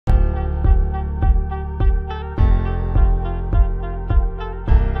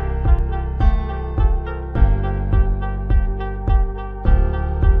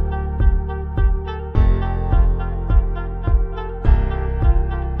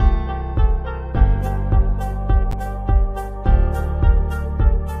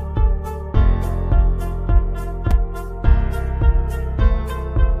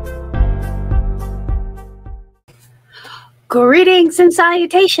Greetings and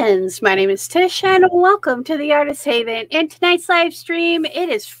salutations. My name is Tish and welcome to the Artist Haven. In tonight's live stream, it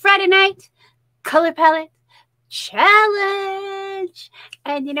is Friday night color palette challenge.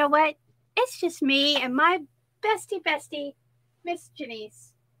 And you know what? It's just me and my bestie, Miss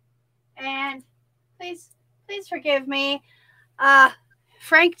Janice. And please forgive me.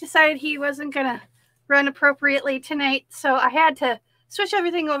 Frank decided he wasn't going to run appropriately tonight, so I had to switch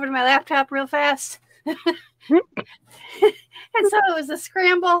everything over to my laptop real fast. And so it was a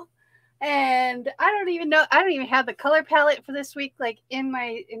scramble, and I don't even have the color palette for this week like in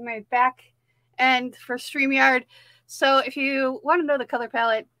my back end for StreamYard. So if you want to know the color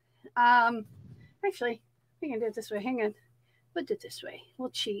palette, actually we can do it this way. Hang on, we'll do it this way. We'll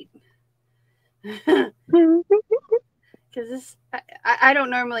cheat. Because this I don't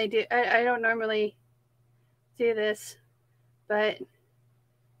normally do this, but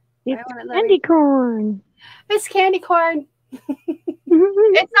it's candy corn. It's candy corn.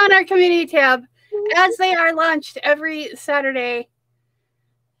 It's on our community tab, as they are launched every Saturday.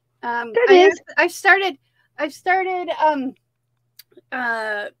 I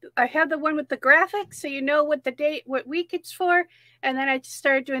have the one with the graphics, so you know what the date, what week it's for, and then I just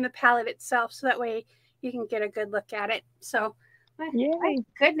started doing the palette itself, so that way you can get a good look at it. So, my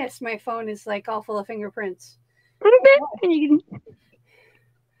goodness, my phone is like all full of fingerprints.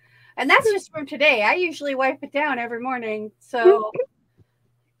 And that's just from today. I usually wipe it down every morning. So,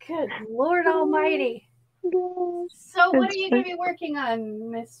 good Lord Almighty. So, what are you going to be working on,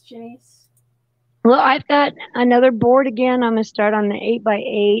 Miss Janice? Well, I've got another board again. I'm going to start on the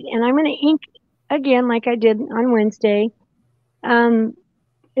 8x8, and I'm going to ink again like I did on Wednesday. You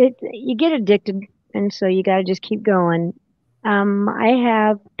get addicted, and so you got to just keep going. I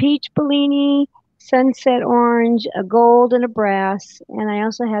have peach Bellini, sunset orange, a gold, and a brass, and I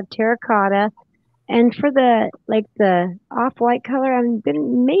also have terracotta. And for the off-white color, I'm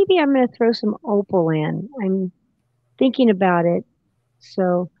gonna throw some opal in. I'm thinking about it.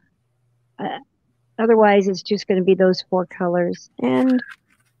 So otherwise, it's just going to be those four colors, and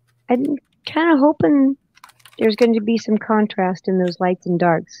I'm kind of hoping there's going to be some contrast in those lights and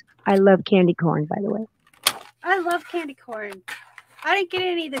darks. I love candy corn, by the way. I love candy corn. I didn't get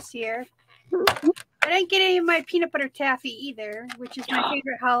any this year. I didn't get any of my peanut butter taffy either, which is my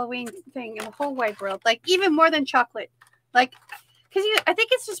favorite Halloween thing in the whole wide world. Like, even more than chocolate. Like, because I think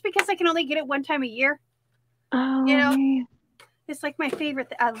it's just because I can only get it one time a year. Oh, you know, man. It's like my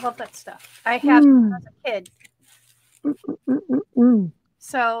favorite. I love that stuff. I have it as a kid.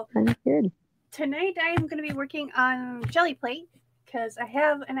 So, that's good. Tonight I am going to be working on Jelly Plate because I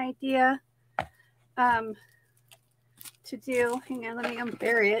have an idea to do. Hang on, let me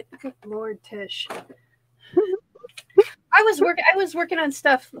unbury it. Good Lord, Tish. I was working on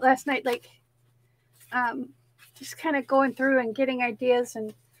stuff last night, like just kind of going through and getting ideas,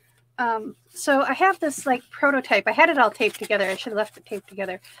 and so I have this like prototype. I had it all taped together. I should have left it taped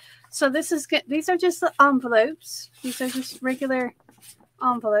together. So these are just the envelopes. These are just regular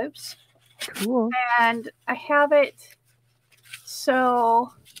envelopes. Cool. And I have it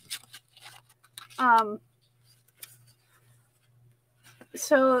so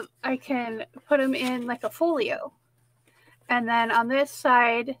I can put them in like a folio. And then on this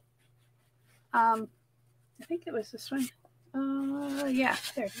side, I think it was this one. Yeah,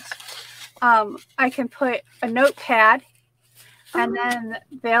 there it is. I can put a notepad, and then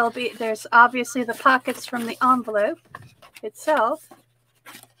there's obviously the pockets from the envelope itself.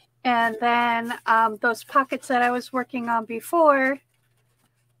 And then those pockets that I was working on before,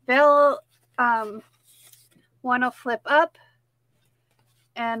 they'll one will flip up,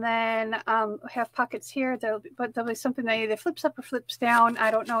 and then have pockets here. There'll be something that either flips up or flips down. I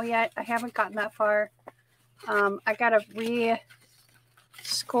don't know yet. I haven't gotten that far. I gotta re-score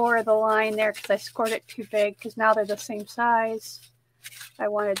the line there because I scored it too big, because now they're the same size. I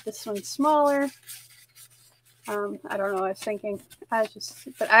wanted this one smaller. I don't know. I was thinking I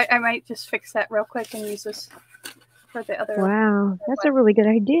might just fix that real quick and use this for the other. Wow, that's a really good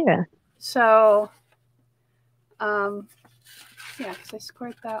idea. So, yeah, because I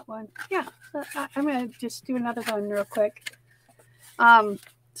scored that one. Yeah, so I'm gonna just do another one real quick. So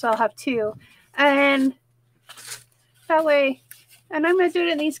I'll have two, and that way, and I'm gonna do it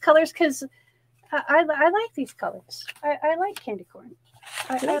in these colors because I like these colors. I like candy corn.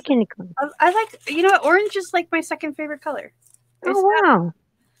 I like candy corn. I like, what, orange is like my second favorite color. Wow.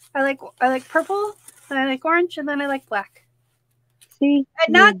 I like purple, and I like orange, and then I like black. See,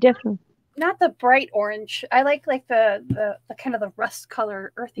 and different. Not the bright orange. I like the kind of the rust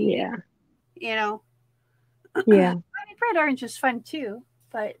color, earthy. Yeah. Yeah. I mean, bright orange is fun too,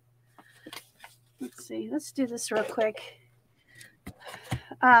 but let's see. Let's do this real quick.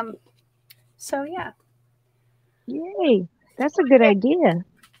 So yeah. Yay. That's a good idea.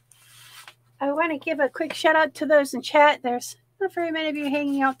 I want to give a quick shout out to those in chat. There's not very many of you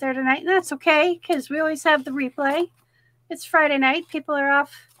hanging out there tonight, and that's okay because we always have the replay. It's Friday night. People are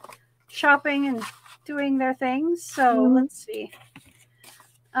off shopping and doing their things. So let's see.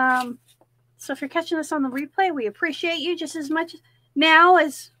 So if you're catching us on the replay, we appreciate you just as much now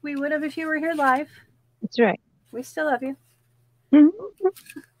as we would have if you were here live. That's right. We still love you.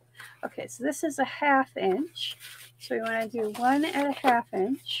 Okay, so this is a 1/2 inch. So we want to do 1 1/2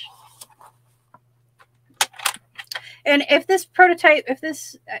 inch. And if this prototype, if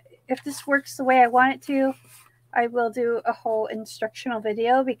this works the way I want it to, I will do a whole instructional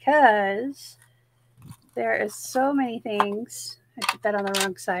video because there is so many things. I put that on the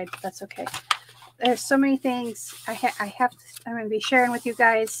wrong side. That's okay. There's so many things I'm going to be sharing with you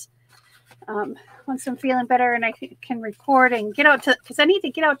guys once I'm feeling better and I can record and get out to, because I need to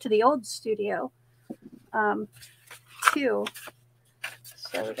get out to the old studio too.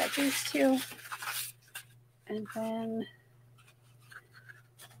 So we got these two. And then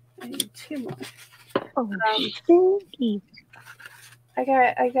I need 2 more. Stinky. I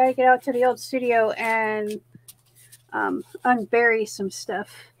gotta get out to the old studio and unbury some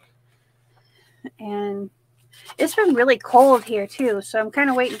stuff. And it's been really cold here too, so I'm kind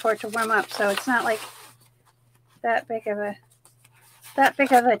of waiting for it to warm up. So it's not like that big of a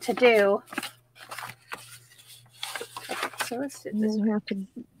to do. Okay, so let's do this. You have to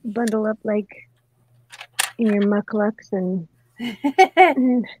bundle up like in your mucklucks and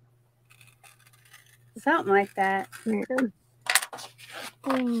something like that. Yeah.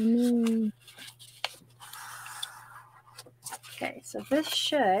 Oh no. Okay, so this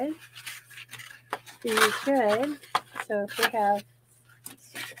should be good. So if we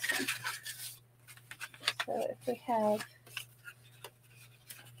have,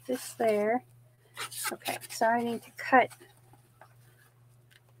 this there, okay, so I need to cut.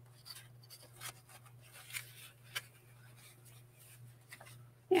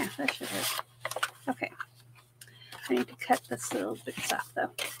 Yeah, that should work. Okay, I need to cut this little bits off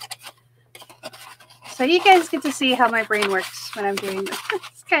though. So you guys get to see how my brain works when I'm doing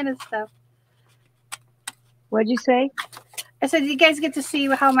this kind of stuff. What'd you say? I said you guys get to see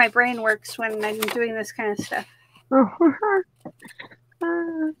how my brain works when I'm doing this kind of stuff.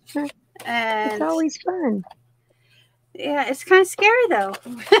 And it's always fun. Yeah, it's kind of scary though.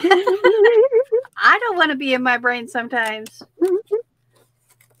 I don't want to be in my brain sometimes.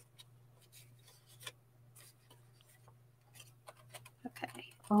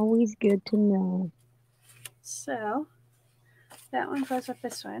 Okay. Always good to know. So that one goes with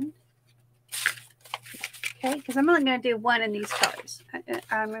this one. Okay, because I'm only going to do one in these colors.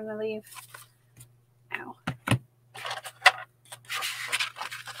 I'm going to leave. Ow.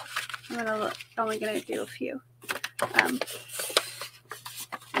 I'm only going to do a few. I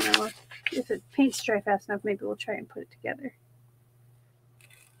don't know if it paints dry fast enough. Maybe we'll try and put it together.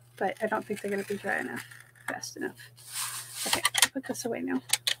 But I don't think they're going to be dry enough, fast enough. Okay, put this away now.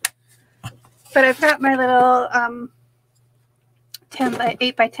 But I've got my little 10 by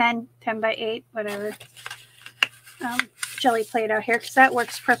 8 by 10, 10 by 8, whatever. Jelly plate out here because that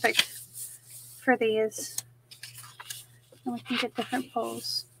works perfect for these. And we can get different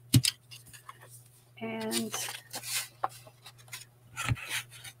pulls. And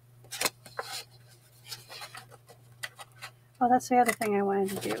oh, that's the other thing I wanted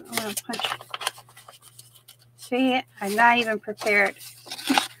to do. I want to punch. See, I'm not even prepared.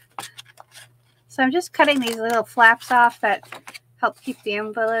 So I'm just cutting these little flaps off that help keep the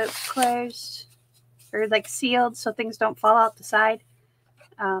envelope closed or like sealed so things don't fall out the side.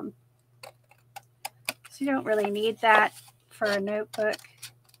 So you don't really need that for a notebook.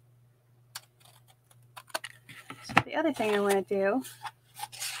 So the other thing I want to do,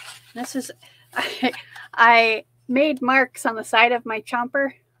 this is, I made marks on the side of my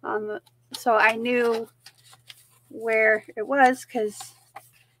chomper so I knew where it was because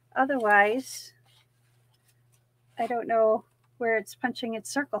otherwise I don't know where it's punching its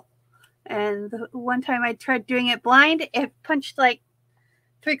circle. And the one time I tried doing it blind, it punched like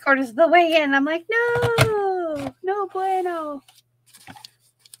 3/4 of the way in. I'm like, no bueno.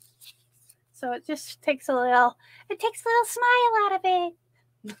 So it just takes a little smile out of it.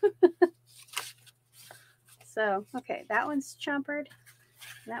 So, okay, that one's chompered.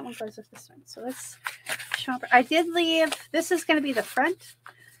 And that one goes with this one. So let's chomper. I did leave, this is going to be the front.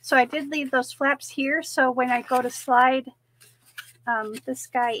 So I did leave those flaps here. So when I go to slide this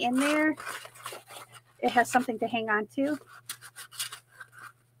guy in there, it has something to hang on to.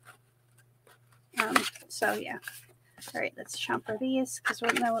 So yeah. All right, let's chamfer these because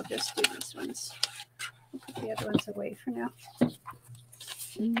then we'll just do these ones. We'll put the other ones away for now.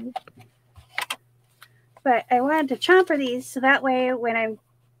 But I wanted to chamfer these so that way when I'm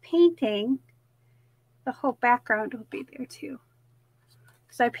painting, the whole background will be there too.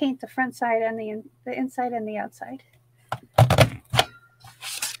 Because I paint the front side and the inside and the outside.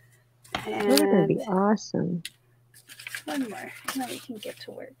 And that's gonna be awesome. One more, and then we can get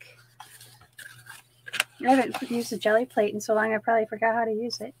to work. I haven't used a jelly plate in so long I probably forgot how to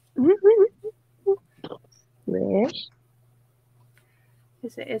use it. Wish.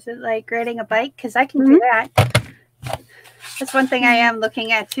 Is it like riding a bike? Because I can do that. That's one thing I am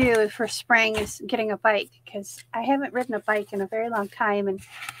looking at too for spring is getting a bike because I haven't ridden a bike in a very long time. And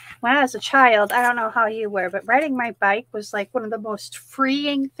when I was a child, I don't know how you were, but riding my bike was like one of the most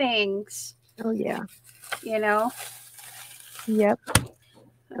freeing things. Oh yeah. You know? Yep. Okay.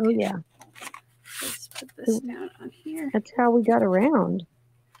 Oh yeah. Let's put this down on here. That's how we got around.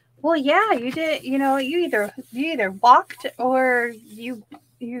 Well, yeah, you did. You know, you either walked or you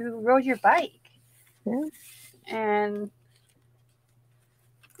rode your bike. Yeah. And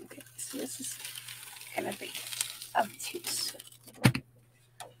okay, so this is kind of the obtuse. Okay,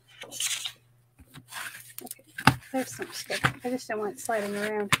 there's some stick. I just don't want it sliding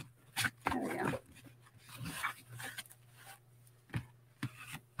around. There we go.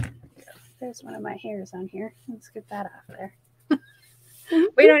 There's one of my hairs on here. Let's get that off there.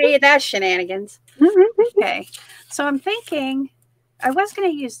 We don't need that shenanigans. Okay, so I'm thinking I was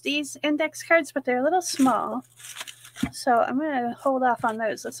going to use these index cards, but they're a little small. So I'm going to hold off on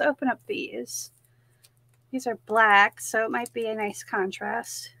those. Let's open up these. These are black, so it might be a nice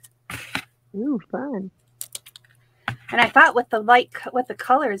contrast. Ooh, fun. And I thought with the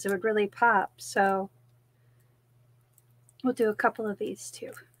colors, it would really pop. So we'll do a couple of these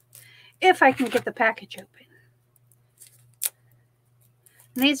too. If I can get the package open.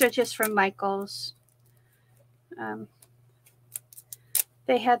 And these are just from Michael's.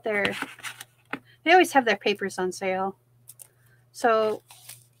 They always have their papers on sale. So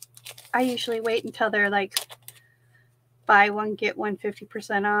I usually wait until they're like buy one, get one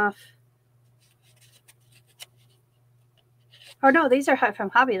 50% off. Oh no, these are from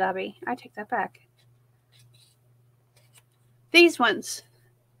Hobby Lobby. I take that back. These ones.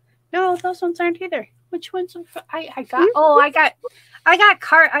 No, those ones aren't either. Which ones? I got. Oh, I got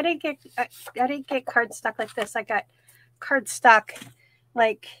card. I didn't get card stock like this. I got card stock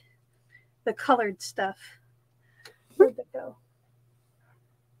like the colored stuff. Where'd it go?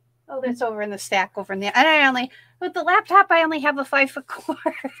 Oh, that's over in the stack over in the. And with the laptop, I only have a 5-foot cord,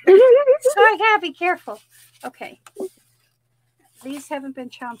 so I gotta be careful. Okay, these haven't been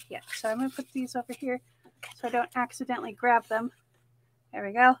chomped yet, so I'm gonna put these over here so I don't accidentally grab them. There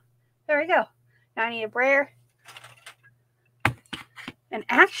we go. There we go. Now I need a brayer. And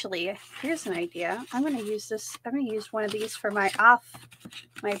actually, here's an idea. I'm going to use this. I'm going to use one of these for my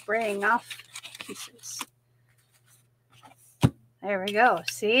braying off pieces. There we go.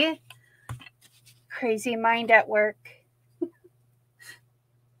 See? Crazy mind at work.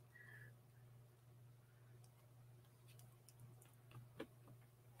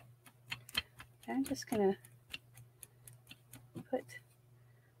 I'm just going to put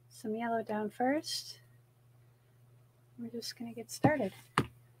some yellow down first. We're just going to get started.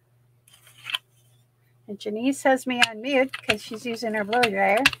 And Janice has me on mute because she's using her blow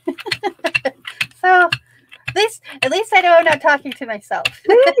dryer. So at least I know I'm not talking to myself.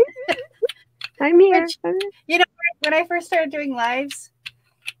 I'm here. Which, you know, when I first started doing lives,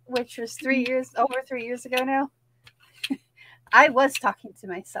 which was over 3 years ago now, I was talking to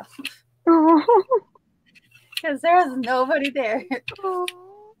myself. Because there was nobody there.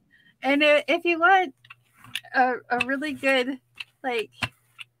 And if you want a really good, like,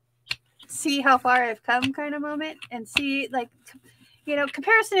 see how far I've come kind of moment and see, like, you know,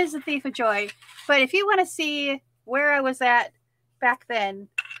 comparison is the thief of joy. But if you want to see where I was at back then,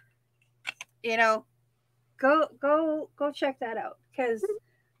 you know, go check that out because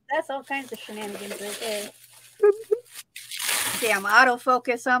that's all kinds of shenanigans right there. Damn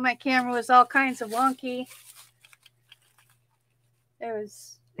autofocus on my camera was all kinds of wonky. I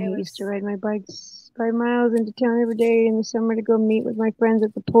used to ride my bikes 5 miles into town every day in the summer to go meet with my friends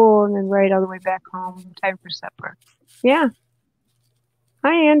at the pool and then ride all the way back home in time for supper. Yeah.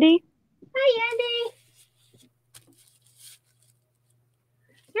 Hi, Andy. Hi, Andy.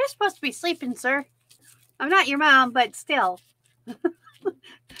 You're supposed to be sleeping, sir. I'm not your mom, but still.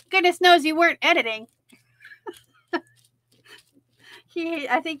 Goodness knows you weren't editing.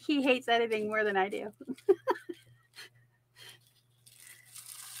 I think he hates editing more than I do.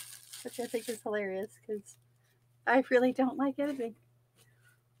 Which I think is hilarious because I really don't like editing.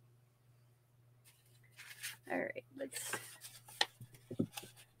 All right, let's.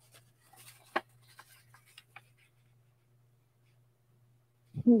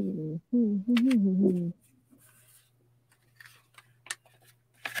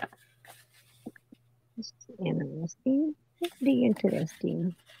 This is interesting. Pretty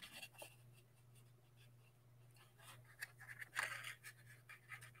interesting.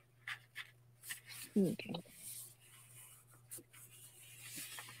 Okay.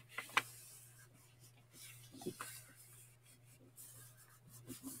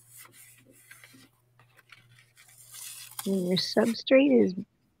 And your substrate is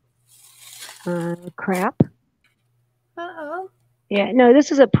crap. Uh-oh. Yeah, no,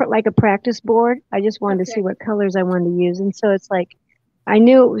 this is like a practice board. I just wanted to see Okay. what colors I wanted to use, and so it's like I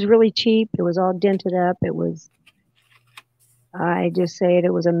knew it was really cheap. It was all dented up. I just say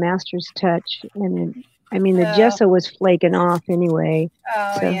it was a master's touch, and I mean the Oh, gesso was flaking off anyway.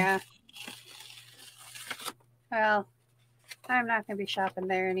 oh So yeah. Well, I'm not going to be shopping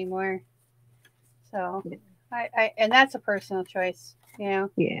there anymore. So, and that's a personal choice. You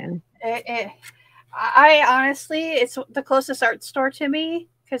know, yeah, I honestly, it's the closest art store to me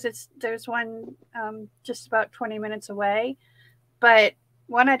because there's one just about 20 minutes away. But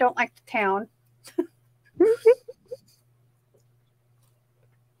one, I don't like the town,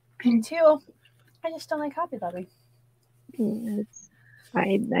 and two, I just don't like Hobby Lobby. yeah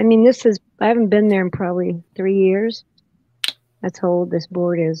I mean I haven't been there in probably 3 years. That's how old this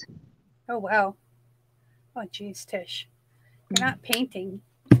board is. Oh wow. Oh geez, Tish, you're not painting.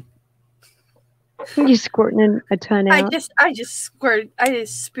 You squirting a ton out. I just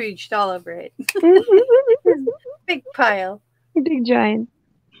spooged all over it. Big pile. Big giant.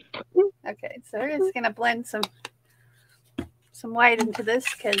 Okay, so we're just gonna blend some white into this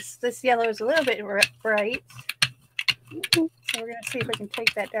because this yellow is a little bit bright. So we're gonna see if we can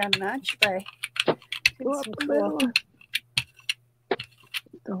take that down a notch by doing some cool.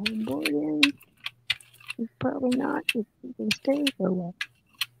 The whole board in. Probably not. It can stay for a while.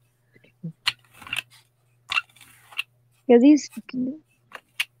 Yeah, these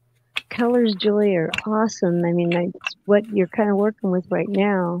colors, Julie, are awesome. I mean, that's what you're kind of working with right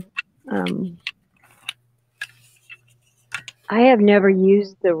now. I have never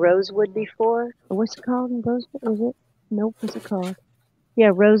used the rosewood before. What's it called? Rosewood? Is it? Nope. What's it called?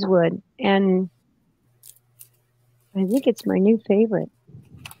 Yeah, rosewood. And I think it's my new favorite.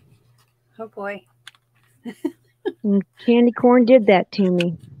 Oh boy. And candy corn did that to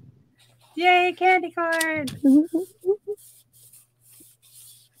me. Yay, candy corn!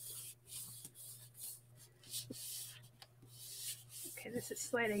 Okay, this is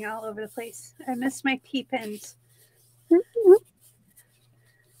sliding all over the place. I missed my T-pins.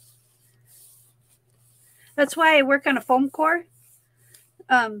 That's why I work on a foam core.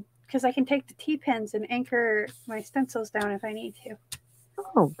 Because I can take the T-pins and anchor my stencils down if I need to.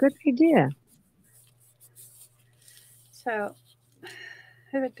 Oh, good idea. So, I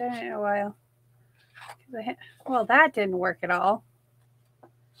haven't done it in a while. Well, that didn't work at all.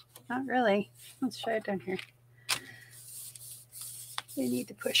 Not really. Let's try it down here. We need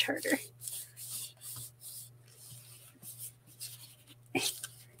to push harder.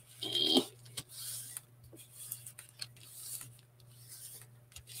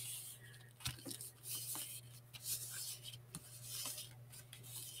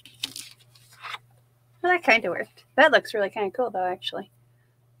 Well, that kind of worked. That looks really kind of cool, though, actually.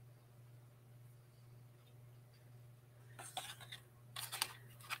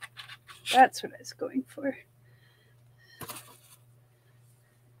 That's what I was going for.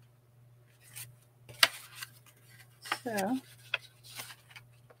 So,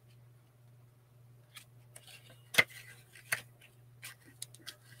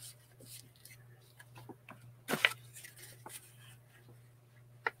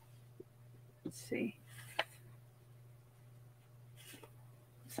 let's see.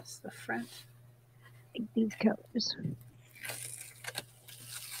 This is the front. Like these colors.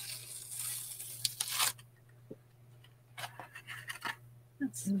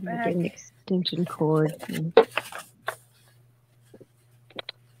 That's I'm back. get an extension cord.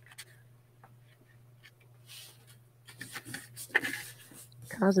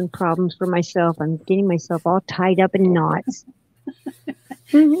 Causing problems for myself. I'm getting myself all tied up in knots.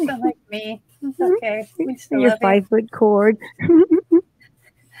 Sound like me. It's okay. We still Your love 5-foot cord.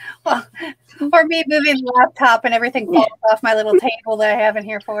 Well, or me moving the laptop and everything falls off my little table that I have in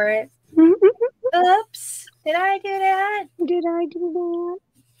here for it. Oops. Did I do that? Did I do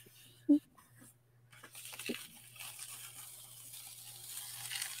that?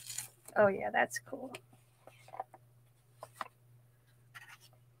 Oh, yeah, that's cool.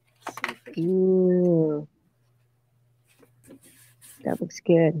 Ooh. That looks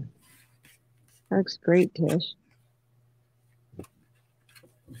good. That looks great, Tish. Pick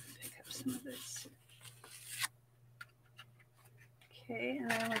up some of this. Okay, and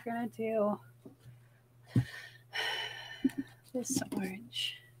then we're gonna do this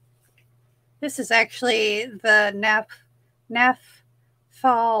orange. This is actually the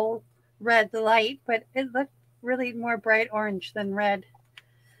Naphthol red light, but it looked really more bright orange than red.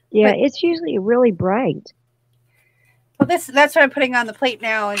 Yeah, but, it's usually really bright. Well, that's what I'm putting on the plate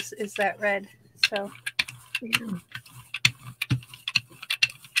now is that red. So, Yeah.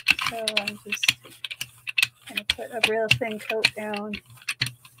 So I'm just gonna put a real thin coat down.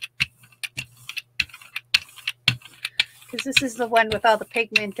 Because this is the one with all the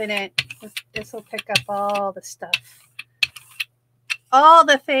pigment in it. This will pick up all the stuff. All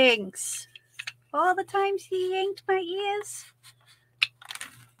the things. All the times he yanked my ears.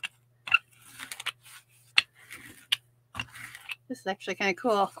 This is actually kind of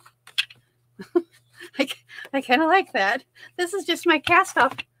cool. I kind of like that. This is just my cast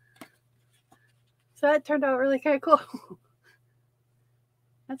off. So that turned out really kind of cool.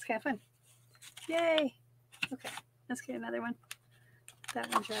 That's kind of fun. Yay. Okay, let's get another one.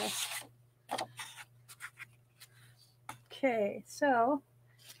 That one dry. Okay, so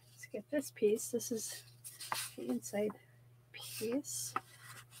let's get this piece. This is the inside piece.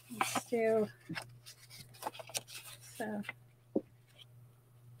 Let's do so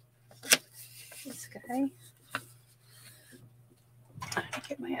this guy. I'm gonna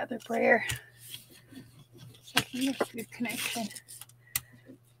get my other brayer so I can make a good connection.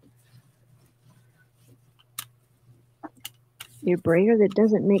 Your brayer that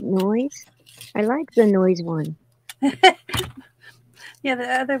doesn't make noise? I like the noise one. Yeah, the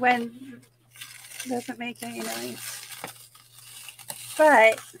other one doesn't make any noise.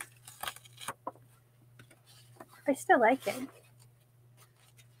 But I still like it.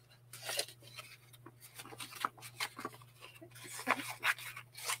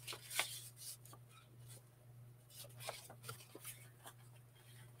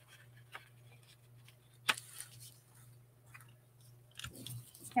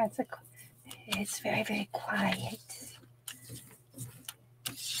 Yeah, it's very, very quiet.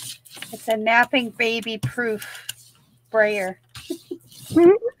 It's a napping baby proof brayer.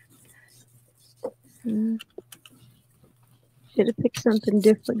 Should have picked something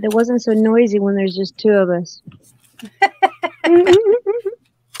different that wasn't so noisy when there's just two of us.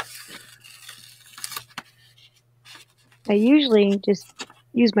 I usually just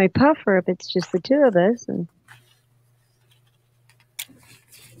use my puffer if it's just the two of us. And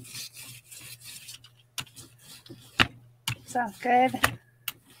sounds good.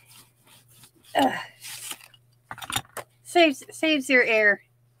 Saves your air.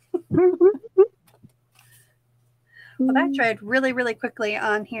 Well, that dried really, really quickly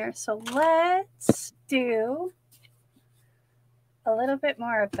on here. So let's do a little bit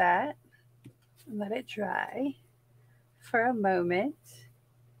more of that and let it dry for a moment.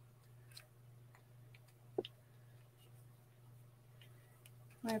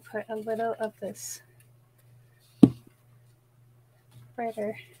 I'm going to put a little of this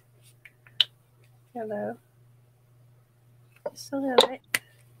brighter yellow, just a little bit.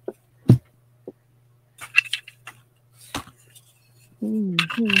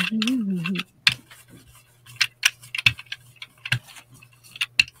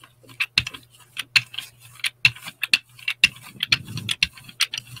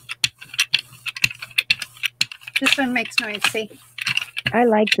 This one makes noise, see? I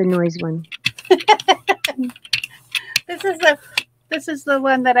like the noise one. This is the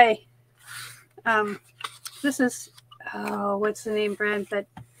one that I this is what's the name brand that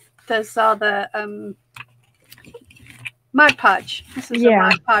does all the Mod Podge. This is a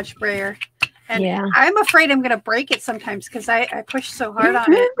Mod Podge brayer. And I'm afraid I'm gonna break it sometimes because I push so hard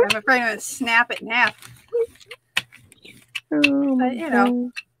on it. I'm afraid I'm gonna snap it in half. But you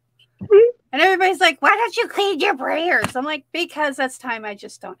know. And everybody's like, why don't you clean your brayers? I'm like, because that's time I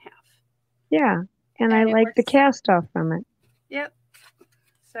just don't have. Yeah. And I like the cast off from it. Yep.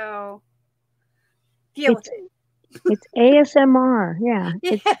 So deal with it. It's ASMR. Yeah.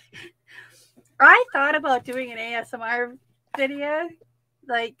 I thought about doing an ASMR video,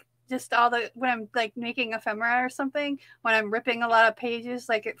 like just when I'm like making ephemera or something, when I'm ripping a lot of pages,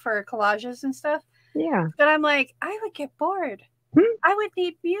 like for collages and stuff. Yeah. But I'm like, I would get bored. I would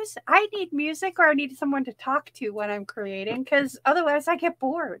need music. I need music, or I need someone to talk to when I'm creating, because otherwise I get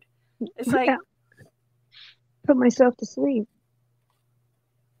bored. It's like put myself to sleep.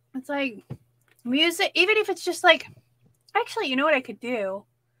 It's like music, even if it's just like, actually, you know what I could do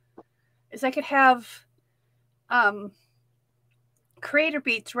is I could have creator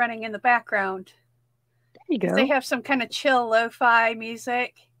beats running in the background. There you go. They have some kind of chill lo-fi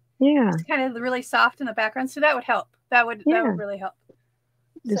music. Yeah. It's kind of really soft in the background, so that would help. That would really help.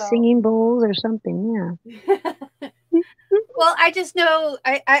 The singing bowls or something, yeah. Well, I just know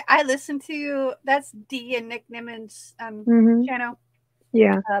I listen to that's Dee and Nick Niman's channel,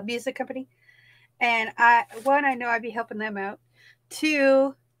 music company, and I know I'd be helping them out.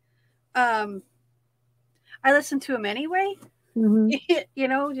 Two, I listen to them anyway. You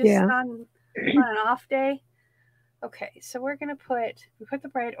know, just on an off day. Okay, so we put the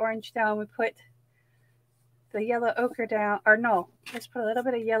bright orange down. We put the yellow ochre down, or no, let's put a little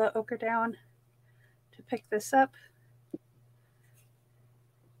bit of yellow ochre down to pick this up.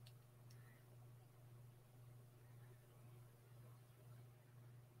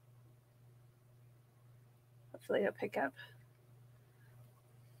 Hopefully it'll pick up.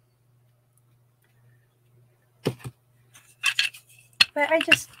 But I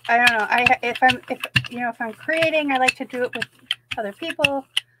don't know. If I'm creating, I like to do it with other people,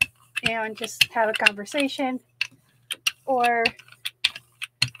 and just have a conversation. Or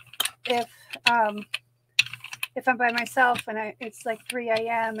if I'm by myself and it's like 3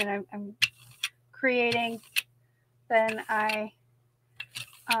 a.m. and I'm creating, then I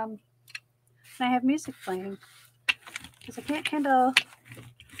have music playing, because I can't handle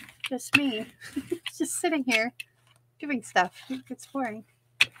just me just sitting here doing stuff. It's boring.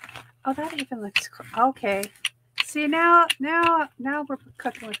 Oh, that even looks cool. Okay. See, now we're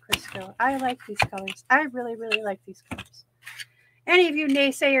cooking with Crisco. I like these colors. I really, really like these colors. Any of you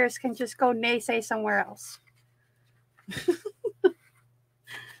naysayers can just go naysay somewhere else.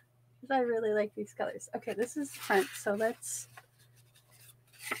 I really like these colors. Okay, this is the front, so let's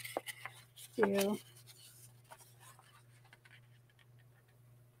do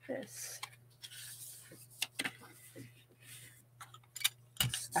this.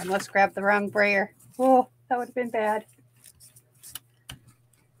 I must grab the wrong brayer. Oh, that would have been bad.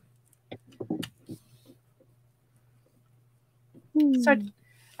 So,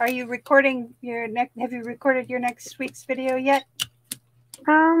 are you recording your next? Have you recorded your next week's video yet?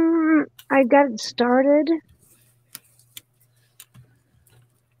 I got it started.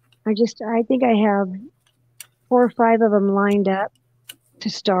 I think I have 4 or 5 of them lined up to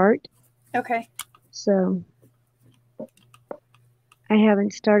start. Okay. So I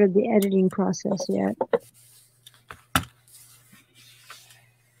haven't started the editing process yet.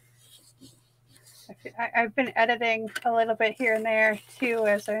 I've been editing a little bit here and there too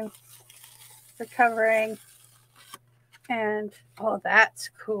as I'm recovering. And oh, that's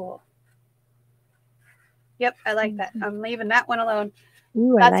cool. Yep, I like that. I'm leaving that one alone.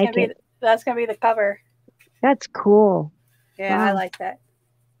 Ooh, I like it. That's gonna be the cover. That's cool. Yeah, wow. I like that.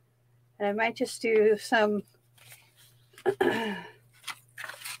 And I might just do some. Okay,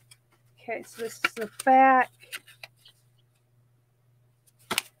 so this is the back.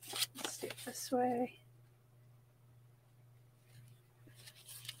 Let's do it this way.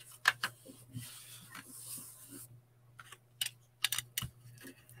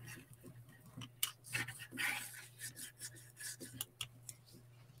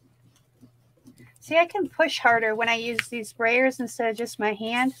 See, I can push harder when I use these sprayers instead of just my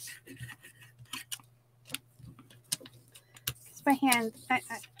hand. Because my hand,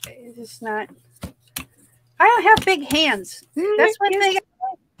 it's just not. I don't have big hands. That's one thing.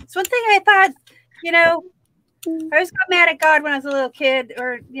 It's one thing I thought, I always got mad at God when I was a little kid,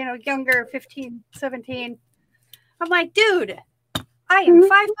 or, younger, 15, 17. I'm like, dude, I am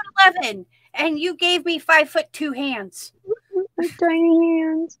 5'11", and you gave me 5'2" hands. Tiny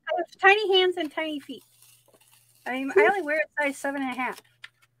hands. I have tiny hands and tiny feet. I mean, I only wear a size 7.5.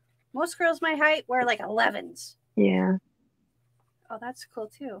 Most girls my height wear like 11s. Yeah. Oh, that's cool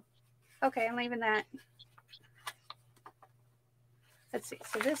too. Okay, I'm leaving that. Let's see.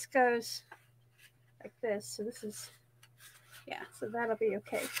 So this goes like this. So this is, yeah, so that'll be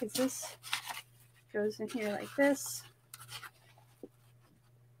okay, because this goes in here like this.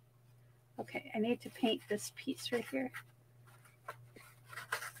 Okay, I need to paint this piece right here.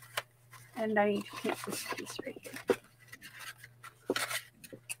 And I need to paint this piece right here.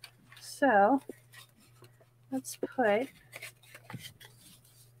 So let's put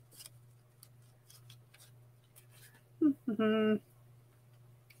let's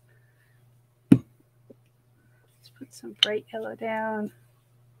put some bright yellow down.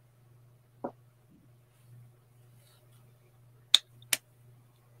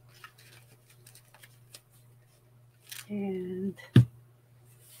 And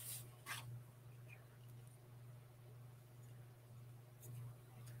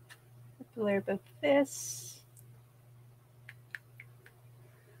blurb of this.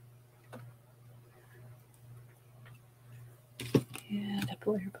 And a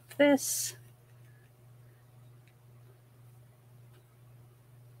blurb of this.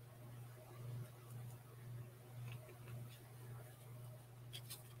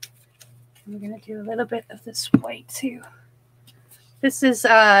 And we're going to do a little bit of this white too. This is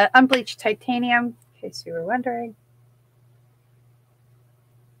unbleached titanium, in case you were wondering.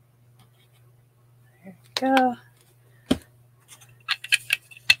 There we go.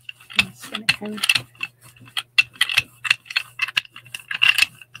 I'm just going to kind of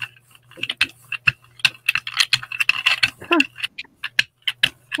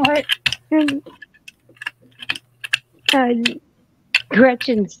What?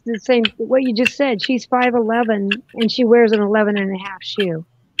 Gretchen's the same. What you just said. She's 5'11", and she wears an 11.5 shoe.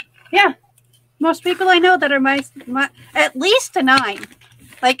 Yeah, most people I know that are my at least a 9.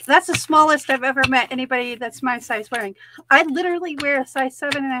 Like that's the smallest I've ever met anybody that's my size wearing. I literally wear a size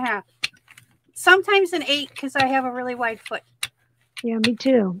 7.5. Sometimes an 8 because I have a really wide foot. Yeah, me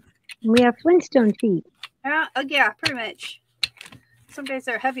too. We have Flintstone feet. Yeah, pretty much. Some days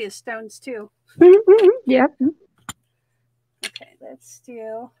they're heavy as stones too. Yep. Okay, let's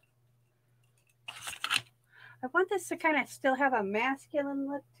do. I want this to kind of still have a masculine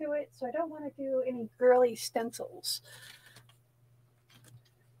look to it, so I don't want to do any girly stencils.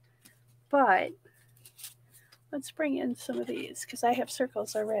 But let's bring in some of these because I have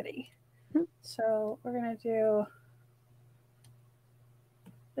circles already. So we're going to do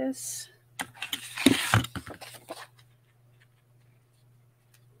this.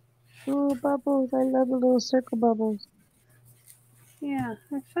 Oh, bubbles. I love the little circle bubbles. Yeah,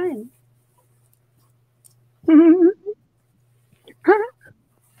 they're fun.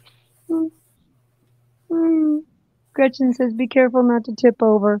 Gretchen says, be careful not to tip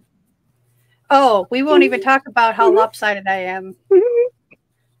over. Oh, we won't even talk about how lopsided I am.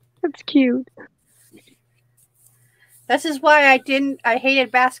 That's cute. This is why I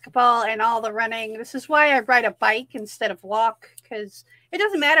hated basketball and all the running. This is why I ride a bike instead of walk, because it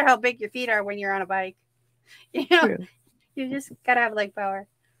doesn't matter how big your feet are when you're on a bike. You know, True. You just got to have leg power.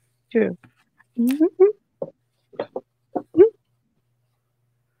 True.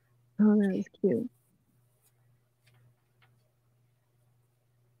 Oh, that was cute.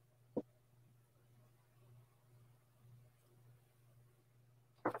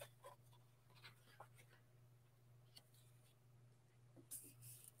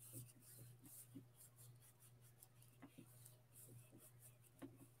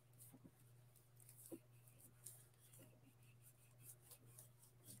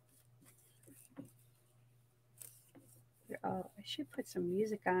 Oh, I should put some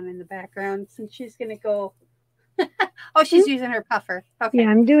music on in the background since she's going to go. Oh, she's using her puffer. Okay. Yeah,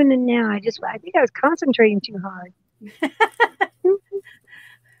 I'm doing it now. I think I was concentrating too hard.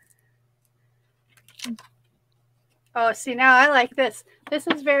 Oh, see, now I like this. This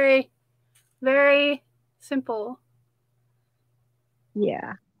is very, very simple.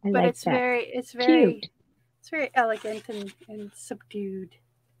 Yeah, but it's that. It's very elegant and subdued.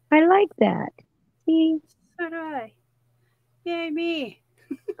 I like that. See? So do I. Yay, me.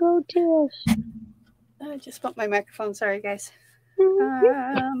 Go Tish. I just bumped my microphone. Sorry, guys.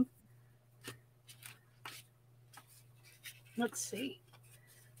 Let's see.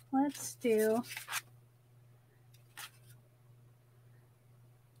 Let's do.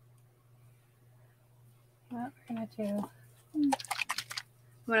 What we're going to do. I'm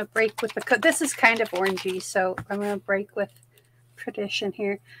going to break with the. This is kind of orangey, so I'm going to break with tradition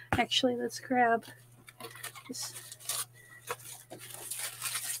here. Actually, let's grab this.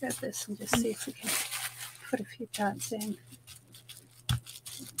 Grab this and just see if we can put a few dots in.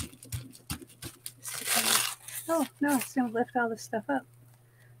 Oh, no, it's going to lift all this stuff up.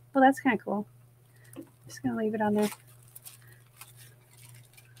 Well, that's kind of cool. Just going to leave it on there.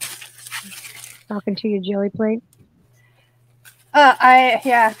 Talking to your jelly plate?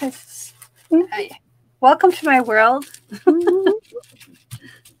 Yeah. Welcome to my world.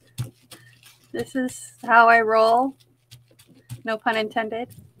 This is how I roll. No pun intended.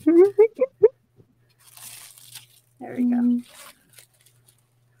 There we go.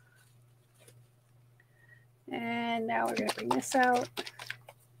 And now we're going to bring this out.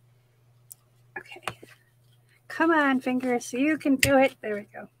 Okay. Come on, fingers. You can do it. There we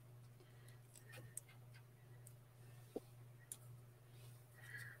go.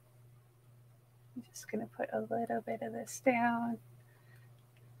 I'm just going to put a little bit of this down.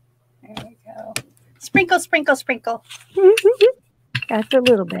 There we go. Sprinkle, sprinkle, sprinkle. That's a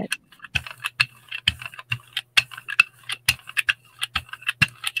little bit.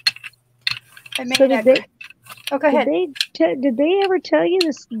 So did they? Oh, go ahead. Did they ever tell you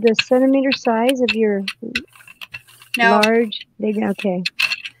the centimeter size of your large? Okay.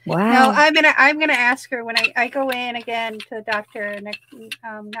 Wow. No, I'm gonna ask her when I go in again to the doctor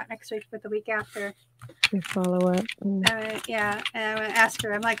not next week, but the week after. You follow up. Yeah, and I'm gonna ask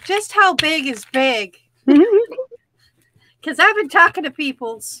her. I'm like, just how big is big? Because I've been talking to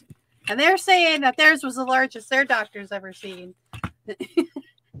people's, and they're saying that theirs was the largest their doctor's ever seen.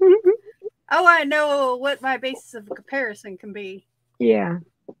 I want to know what my basis of comparison can be. Yeah.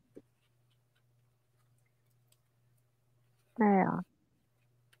 Yeah.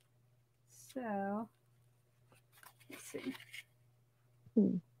 So, let's see.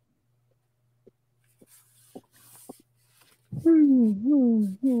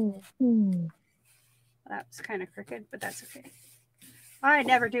 That was kind of crooked, but that's okay. I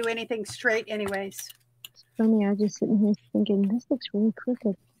never do anything straight anyways. It's funny, I was just sitting here thinking, this looks really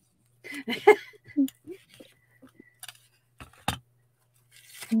crooked.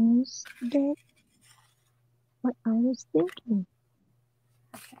 Is that what I was thinking?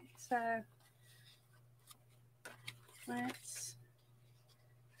 Okay, so let's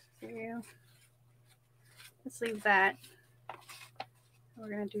leave that. We're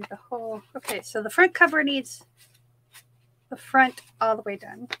going to do the whole. Okay, so the front cover needs the front all the way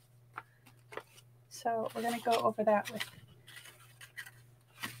done. So we're going to go over that with.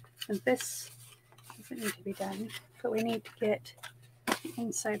 And this doesn't need to be done, but we need to get the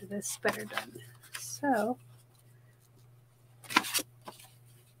inside of this better done. So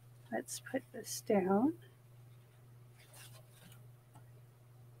let's put this down.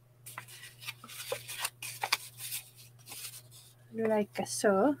 Like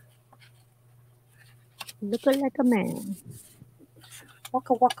so. Looking like a man.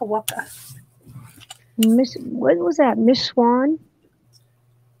 Waka waka waka. What was that? Miss Swan?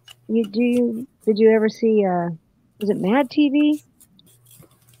 Did you ever see was it Mad TV?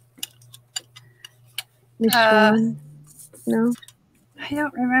 Miss Swan? No? I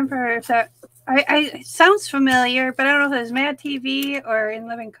don't remember if that it sounds familiar, but I don't know if it was Mad TV or In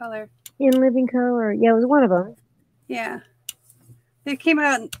Living Color. In Living Color. Yeah, it was one of them. Yeah. They came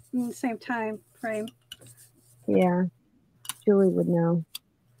out in the same time frame. Yeah. Julie would know.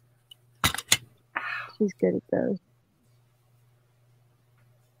 She's good at those.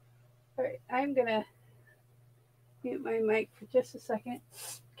 All right, I'm going to mute my mic for just a second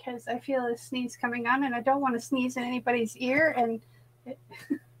because I feel a sneeze coming on and I don't want to sneeze in anybody's ear. And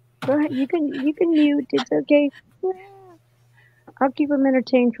go ahead. You can mute. It's okay. I'll keep them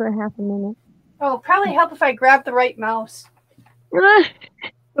entertained for a half a minute. Oh, probably help if I grab the right mouse.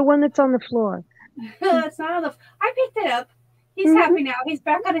 The one that's on the floor. It's not on the. I picked it up. He's happy now. He's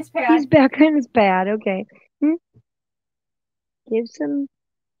back on his pad. He's back on his pad. Okay.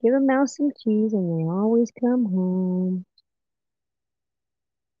 Give a mouse some cheese, and they always come home.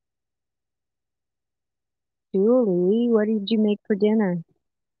 Julie, what did you make for dinner?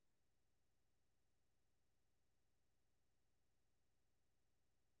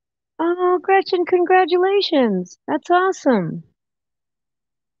 Oh, Gretchen, congratulations. That's awesome.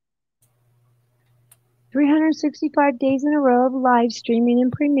 365 days in a row of live streaming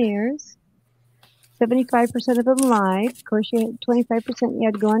and premieres. 75% of them live. Of course, 25% you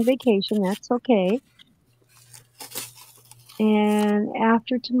had to go on vacation. That's okay. And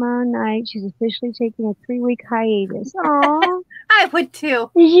after tomorrow night, she's officially taking a 3-week hiatus. Oh, I would too.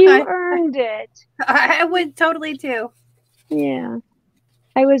 You earned it. I would totally too. Yeah.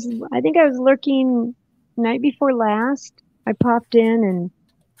 I think I was lurking night before last. I popped in and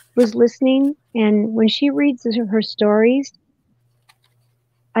was listening. And when she reads her stories,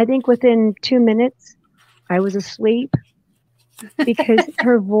 I think within 2 minutes, I was asleep because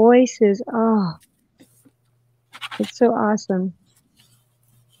her voice is, it's so awesome.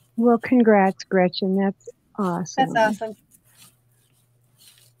 Well, congrats, Gretchen. That's awesome. That's awesome.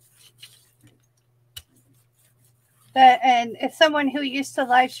 And as someone who used to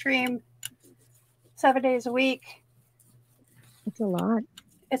live stream 7 days a week, it's a lot.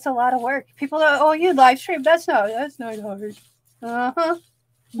 It's a lot of work. People are, oh, you live stream? That's not hard.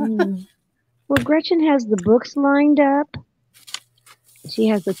 Well, Gretchen has the books lined up. She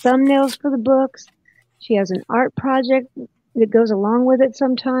has the thumbnails for the books. She has an art project that goes along with it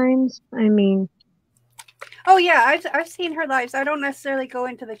sometimes. I mean, oh yeah, I've seen her lives. I don't necessarily go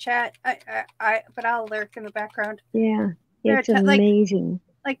into the chat, but I'll lurk in the background. Yeah, it's amazing.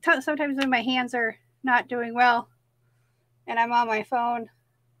 Sometimes when my hands are not doing well, and I'm on my phone,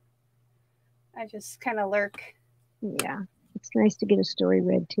 I just kind of lurk. Yeah, it's nice to get a story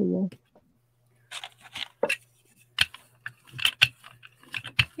read to you.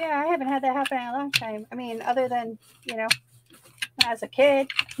 Yeah, I haven't had that happen in a long time. I mean, other than, as a kid.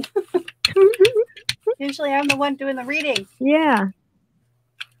 Usually I'm the one doing the reading. Yeah.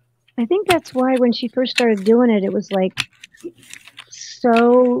 I think that's why when she first started doing it, it was like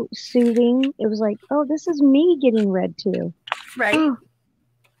so soothing. It was like, oh, this is me getting read to. Right. Oh,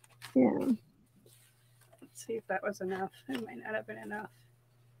 yeah. Let's see if that was enough. It might not have been enough.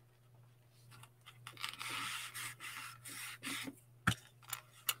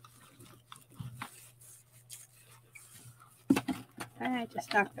 I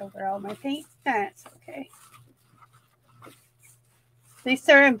just knocked over all my paint. That's okay. These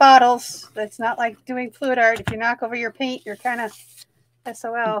are in bottles. That's not like doing fluid art. If you knock over your paint, you're kind of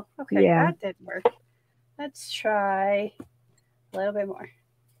SOL. Okay, Yeah. that didn't work. Let's try a little bit more.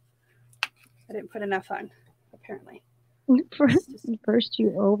 I didn't put enough on, apparently. First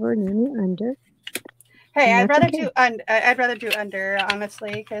you over and then you under. Hey, I'd rather do under,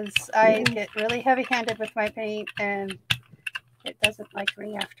 honestly, because I get really heavy-handed with my paint and it doesn't like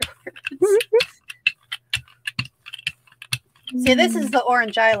me afterwards. See, this is the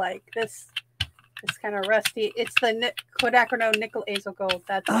orange I like. This kind of rusty. It's the Kodachrome Nickel Azo Gold.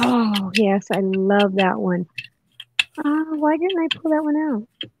 That's. Oh yes, I love that one. Why didn't I pull that one out?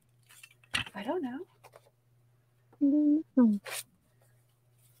 I don't know. Mm-hmm.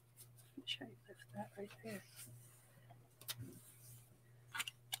 Try to lift that right there.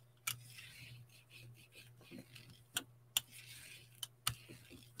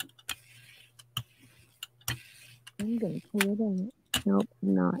 I'm gonna pull it out. Nope,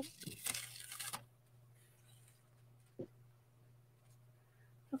 I'm not.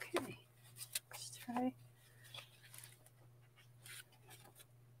 Okay, let's try.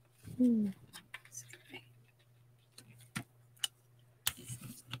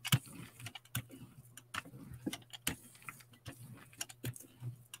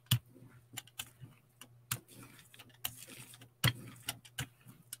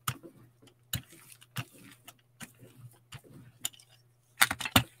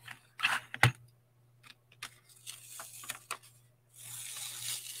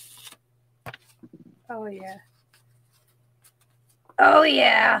 Oh yeah. Oh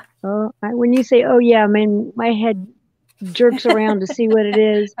yeah. Oh, when you say "oh yeah," man, my head jerks around to see what it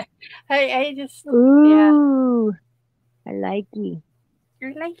is. I just. Ooh, yeah. I like you.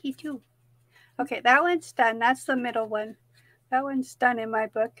 You're likey too. Okay, that one's done. That's the middle one. That one's done in my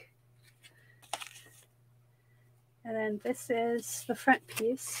book. And then this is the front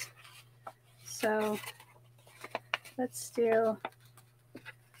piece. So let's do.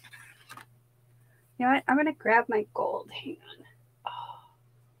 You know what? I'm gonna grab my gold. Hang on. Oh,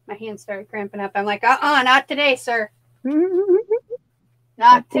 my hands started cramping up. I'm like, not today, sir.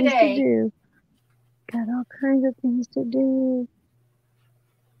 Not today. To do. Got all kinds of things to do.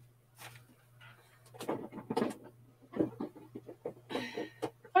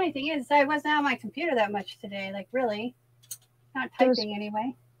 Funny thing is, I wasn't on my computer that much today. Like, really, not typing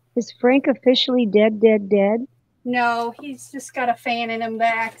anyway. Is Frank officially dead? No, he's just got a fan in him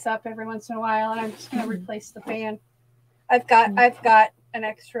that acts up every once in a while, and I'm just gonna replace the fan. I've got an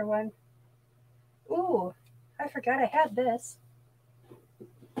extra one. Ooh, I forgot I had this.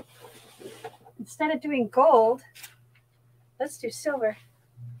 Instead of doing gold, let's do silver.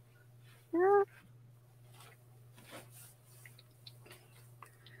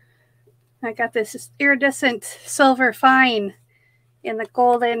 I got this iridescent silver fine in the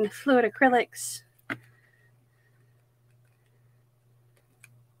golden fluid acrylics.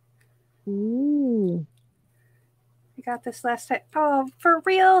 Ooh. I got this last time. Oh, for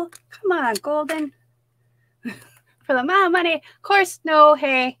real? Come on, golden. For the amount of money. Of course, no,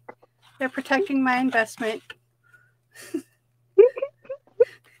 hey. They're protecting my investment.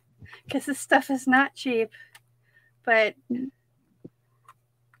 Because this stuff is not cheap. But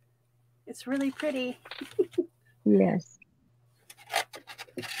it's really pretty. Yes.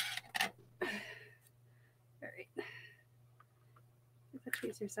 All right. Get the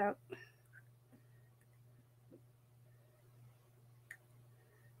tweezers out.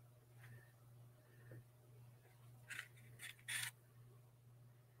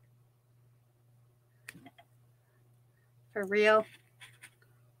 For real.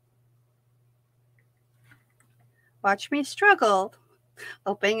 Watch me struggle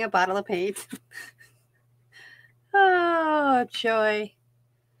opening a bottle of paint. Oh, joy.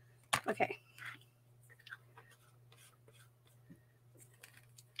 Okay.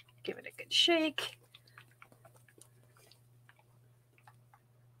 Give it a good shake.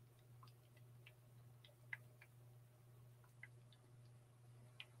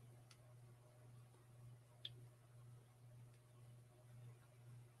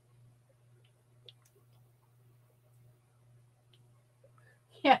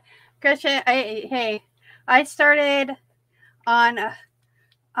 Yeah, Gretchen. I started on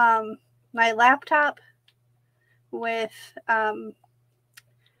my laptop with uh,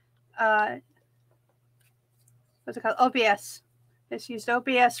 what's it called? OBS. Just used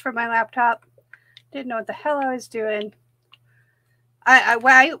OBS for my laptop. Didn't know what the hell I was doing.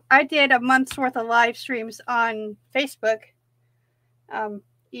 I did a month's worth of live streams on Facebook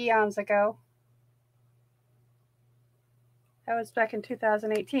eons ago. That was back in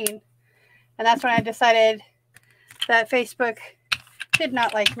 2018. And that's when I decided that Facebook did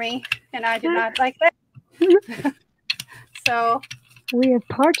not like me, and I did not like that. So we have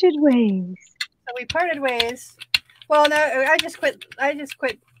parted ways. So we parted ways. Well, no, I just quit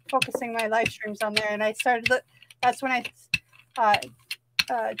focusing my live streams on there, and I started. That's when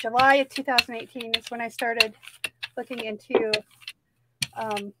July of 2018 is when I started looking into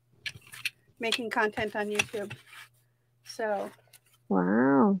making content on YouTube. So.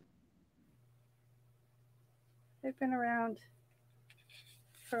 Wow. They've been around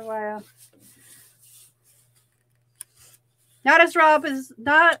for a while. Not as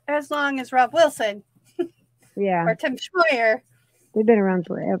long as Rob Wilson. Yeah. Or Tim Schmoyer. They've been around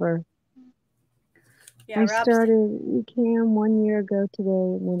forever. Yeah, I started eCam 1 year ago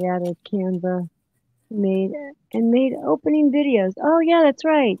today. Made out of Canva. Made opening videos. Oh yeah, that's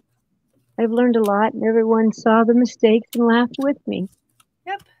right. I've learned a lot, and everyone saw the mistakes and laughed with me.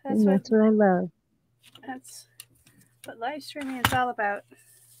 Yep, that's what I love. That's what live streaming is all about.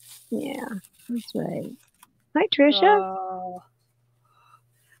 Yeah, that's right. Hi, Trisha. Oh.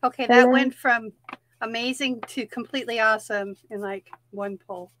 Okay, that went from amazing to completely awesome in like one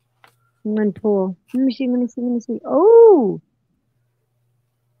pull. Let me see. Oh!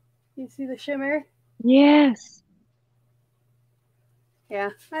 You see the shimmer? Yes. Yeah,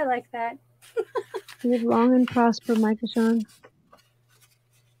 I like that. Live long and prosper, Michael Sean.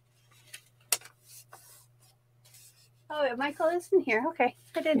 Oh, Michael isn't here. Okay,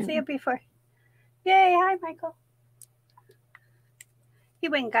 I didn't see it before. Yay, hi, Michael. He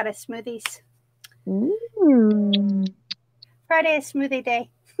went and got us smoothies. Friday is smoothie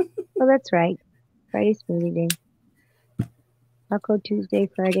day. Oh, that's right. Friday smoothie day. Taco Tuesday,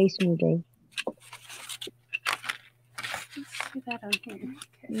 Friday smoothie day. Let's do that on here.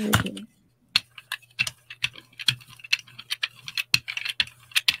 Okay.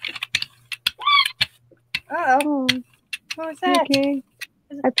 Uh-oh. What was that? Okay.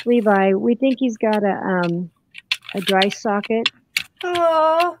 That's Levi. We think he's got a dry socket.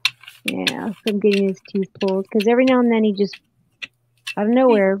 Oh. Yeah, from getting his teeth pulled. Because every now and then he just, out of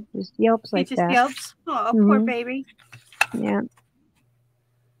nowhere, just yelps like that. He just yelps? Oh, poor baby. Yeah.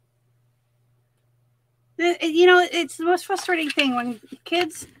 You know, it's the most frustrating thing when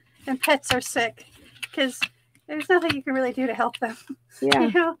kids and pets are sick. Because there's nothing you can really do to help them. Yeah.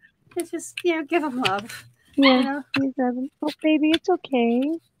 You know, it's just, give them love. Yeah. You know? He's having, oh, baby, it's okay.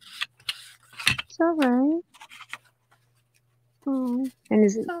 It's all right. Oh. And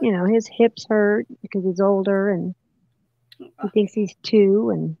his hips hurt because he's older and he thinks he's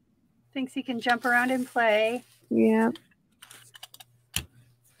 2 and thinks he can jump around and play. Yeah.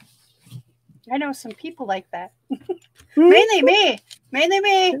 I know some people like that. Mainly me.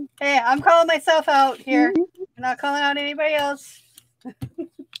 Hey, I'm calling myself out here. I'm not calling out anybody else.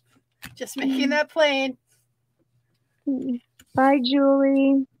 Just making that plain. Bye,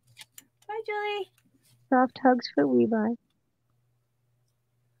 Julie. Bye, Julie. Soft hugs for Levi.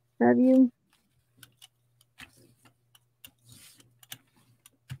 Love you.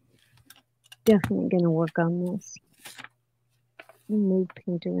 Definitely going to work on this. Move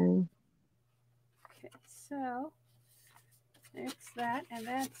paint around. Okay, so it's that and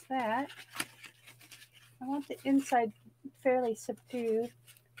that's that. I want the inside fairly subdued.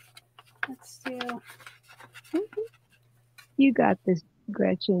 Let's do. You got this,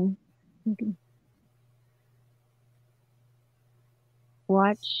 Gretchen. Okay.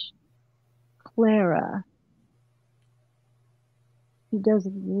 Watch Clara. She does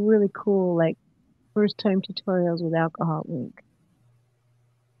really cool, like, first time tutorials with alcohol ink.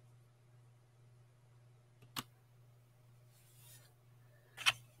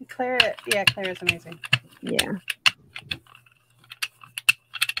 Clara's amazing. Yeah.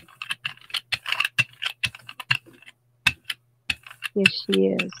 Yes, she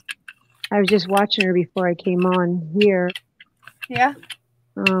is. I was just watching her before I came on here. Yeah?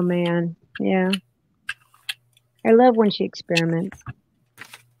 Oh, man. Yeah. I love when she experiments.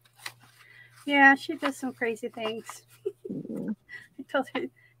 Yeah, she does some crazy things. Yeah. I told her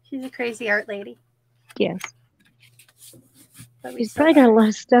she's a crazy art lady. Yes. She's probably got a lot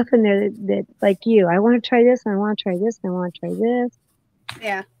of stuff in there that like you. I want to try this, and I want to try this, and I want to try this.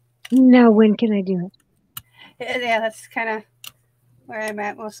 Yeah. Now when can I do it? Yeah, that's kind of where I'm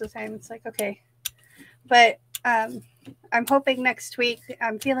at most of the time. It's like, okay. But I'm hoping next week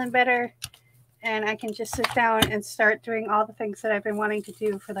I'm feeling better and I can just sit down and start doing all the things that I've been wanting to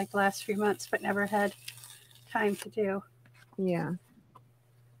do for like the last few months but never had time to do. Yeah.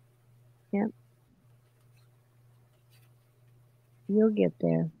 Yep. You'll get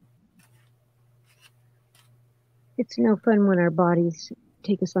there. It's no fun when our bodies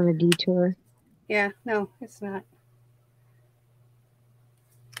take us on a detour. Yeah, no, it's not.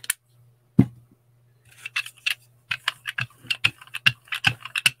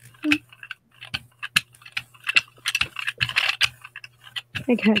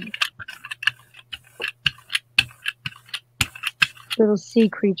 I got little sea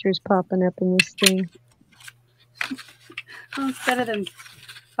creatures popping up in this thing. Well, it's better than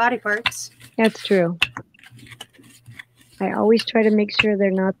body parts. That's true. I always try to make sure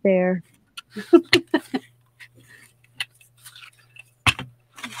they're not there. Let's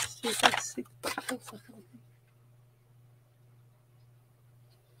see.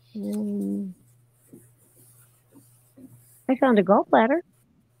 I found a gallbladder.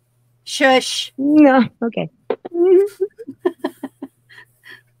 Shush. No, okay.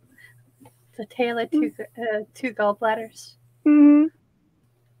 The tail of two gallbladders. Mm-hmm.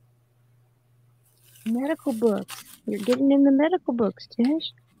 Medical books. You're getting in the medical books,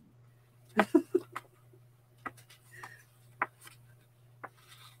 Tish.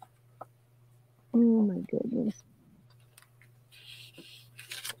 Oh my goodness.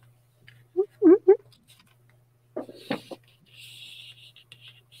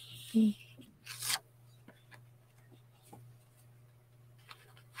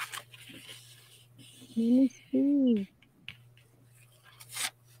 Let me see.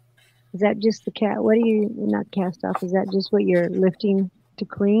 Is that just the cat? What are you not cast off? Is that just what you're lifting to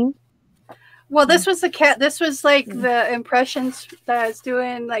clean? Well, this was the cat. This was like the impressions that I was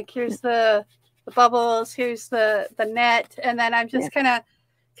doing. Like, here's the bubbles. Here's the net, and then I'm just kind of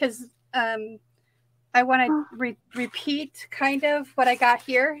because I want to repeat kind of what I got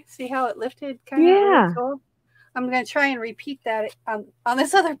here. See how it lifted? Kind of really cool. I'm going to try and repeat that on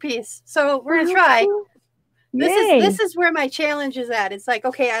this other piece. So we're going to try. This is where my challenge is at. It's like,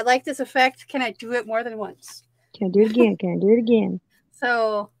 okay, I like this effect. Can I do it more than once? Can I do it again? Can I do it again?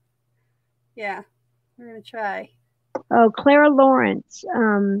 So, yeah, we're going to try. Oh, Clara Lawrence,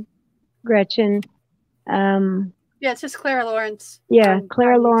 Gretchen. Yeah, it's just Clara Lawrence. Yeah,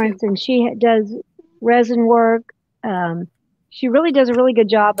 Clara Lawrence, and she does resin work. She really does a really good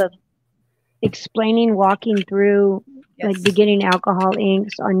job of explaining, walking through, like beginning alcohol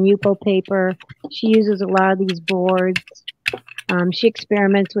inks on Yupo paper. She uses a lot of these boards. She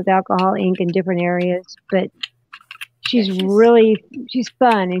experiments with alcohol ink in different areas, but she's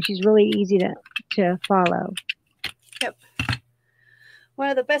fun and she's really easy to follow. Yep. One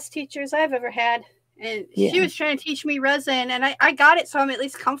of the best teachers I've ever had. And she was trying to teach me resin, and I got it, so I'm at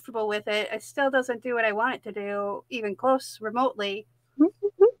least comfortable with it. It still doesn't do what I want it to do, even close remotely.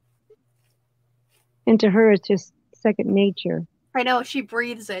 And to her, it's just second nature. I know, she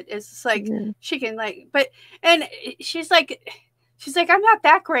breathes it. It's just like she can and she's like, I'm not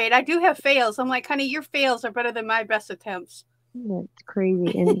that great. I do have fails. I'm like, honey, your fails are better than my best attempts. That's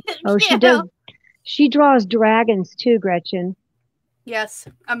crazy. And she does. She draws dragons too, Gretchen. Yes,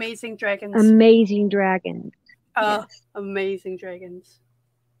 amazing dragons. Amazing dragons. Oh, yes. Amazing dragons.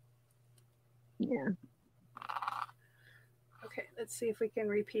 Yeah. Okay, let's see if we can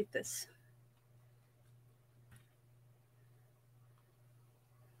repeat this.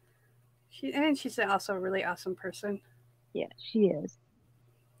 She's also a really awesome person. Yeah, she is.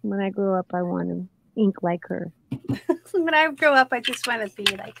 When I grow up, I want to ink like her. When I grow up, I just want to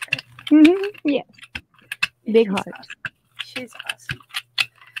be like her. Yes. Big heart. Awesome. She's awesome.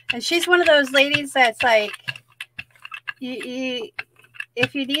 And she's one of those ladies that's like,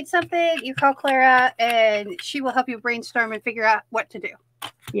 if you need something, you call Clara and she will help you brainstorm and figure out what to do.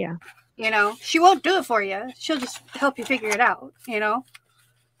 Yeah. You know, she won't do it for you. She'll just help you figure it out, you know?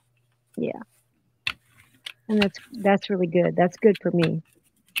 Yeah. And that's really good. That's good for me.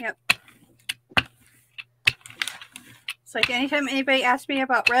 Yep. It's like anytime anybody asks me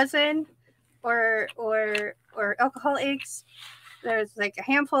about resin or alcohol inks, there's like a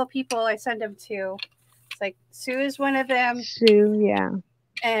handful of people I send them to. It's like Sue is one of them. Sue, yeah.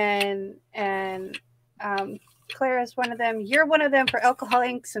 And Claire is one of them. You're one of them for alcohol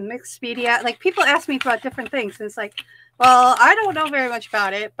inks and mixed media. Like, people ask me about different things. And it's like, well, I don't know very much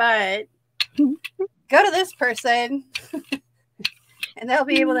about it, but go to this person and they'll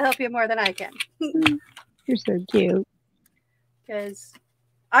be able to help you more than I can. You're so cute. because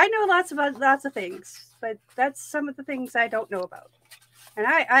I know lots of things, but that's some of the things I don't know about. And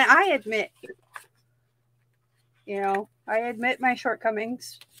I admit, I admit my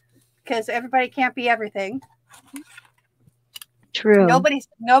shortcomings because everybody can't be everything. True.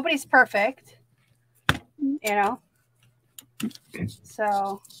 Nobody's perfect,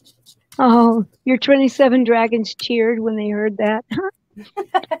 So. Oh, your 27 dragons cheered when they heard that.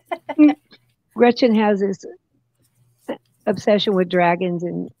 Gretchen has this obsession with dragons,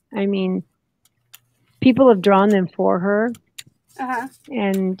 and I mean, people have drawn them for her. Uh-huh.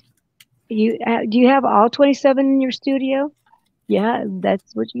 And do you have all 27 in your studio? Yeah,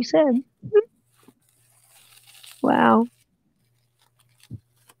 that's what you said. Wow.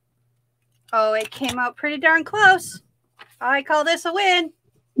 Oh, it came out pretty darn close. I call this a win.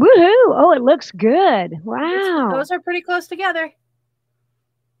 Woohoo! Oh, it looks good. Wow. Those are pretty close together.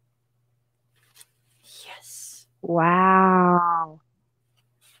 Yes. Wow.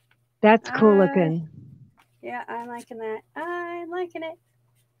 That's cool looking. Yeah, I'm liking that. I'm liking it.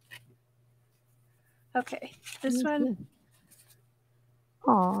 Okay, this one.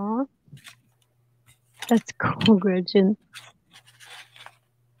 Aw. That's cool, Gretchen.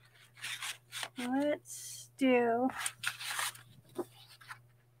 Let's do.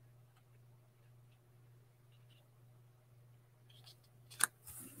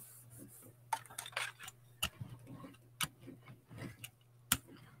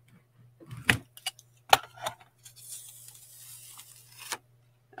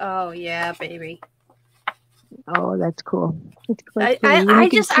 Oh yeah, baby. Oh, that's cool. It's cool. I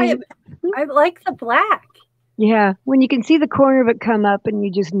like the black. Yeah, when you can see the corner of it come up and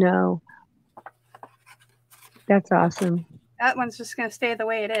you just know. That's awesome. That one's just going to stay the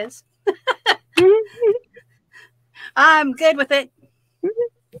way it is. I'm good with it.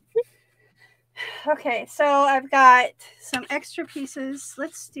 Okay, so I've got some extra pieces.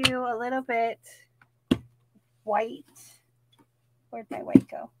 Let's do a little bit white. Where'd my white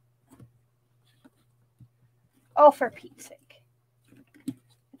go? Oh, for Pete's sake. I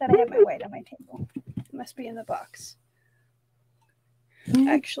thought I had my white on my table. It must be in the box.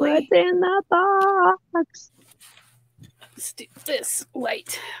 Actually, what's in the box? Let's do this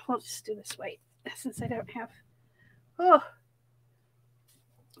white. We'll just do this white since I don't have. Oh,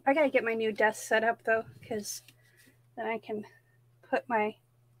 I gotta get my new desk set up though, because then I can put my.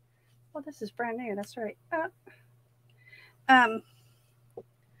 Well, this is brand new. That's right. I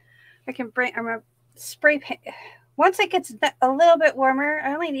can bring. I'm gonna spray paint. Once it gets a little bit warmer,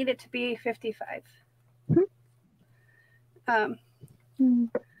 I only need it to be 55.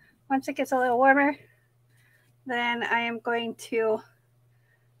 Once it gets a little warmer, then I am going to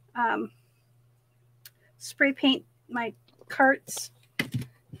spray paint my carts,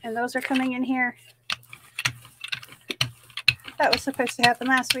 and those are coming in here. That was supposed to happen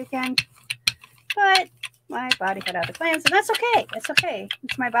last weekend, but my body had other plans, and that's okay. It's okay.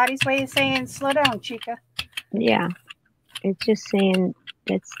 It's my body's way of saying, slow down, chica. Yeah. It's just saying,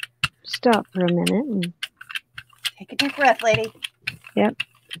 let's stop for a minute. And... Take a deep breath, lady. Yep.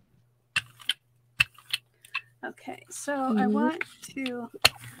 Okay, so I want to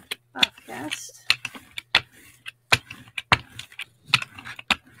off-cast.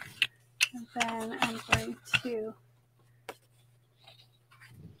 And then I'm going to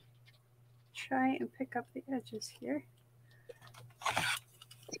try and pick up the edges here.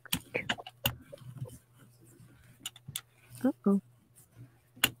 Uh-oh.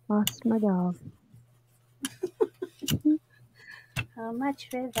 Lost my dog. How much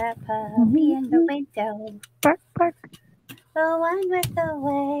for that puppy in the window? Bark, bark. The one with the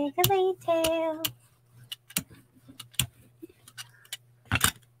wiggly tail.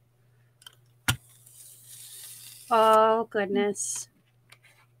 Oh, goodness.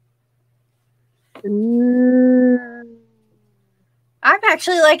 Ooh. I'm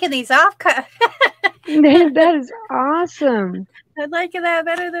actually liking these off-cut. That is awesome. I'm liking that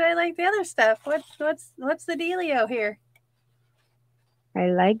better than I like the other stuff. What's the dealio here? I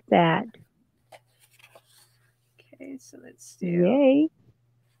like that. Okay, so let's do Yay.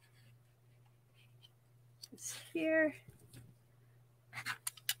 this here.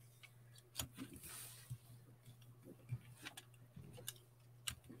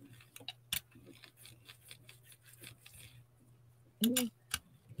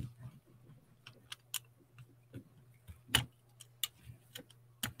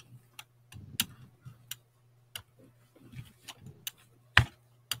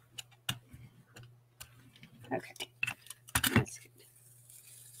 Okay, that's good.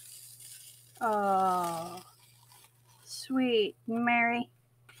 Oh, sweet Mary.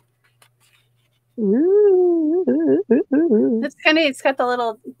 Ooh. It's kind of, it's got the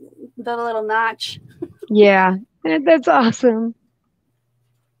little notch. Yeah, that's awesome.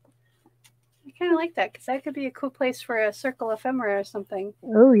 I kind of like that because that could be a cool place for a circle ephemera or something.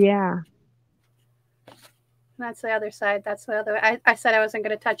 Oh yeah, And that's the other side. That's the other. I said I wasn't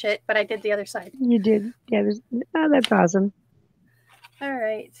going to touch it, but I did the other side. you did. Yeah, oh, that's awesome. All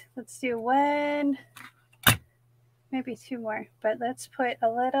right, let's do one, maybe two more, but let's put a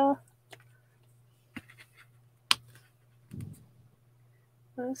little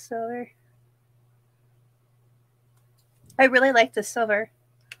silver. I really like the silver.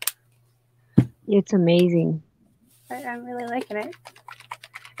 It's amazing. I'm really liking it.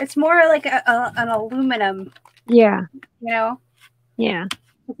 It's more like an aluminum. Yeah. You know? Yeah.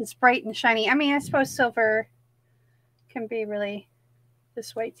 It's bright and shiny. I mean, I suppose silver can be really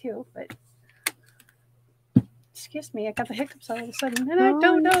this way too, but excuse me, I got the hiccups all of a sudden, and I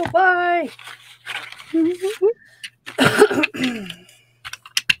don't know why.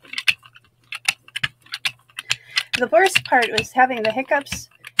 The worst part was having the hiccups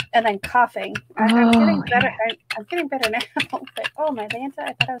and then coughing. I'm getting better. Yeah. I'm getting better now. But oh my Lanta,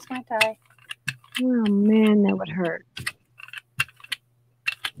 I thought I was going to die. Oh man, that would hurt.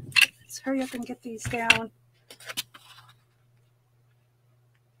 Let's hurry up and get these down.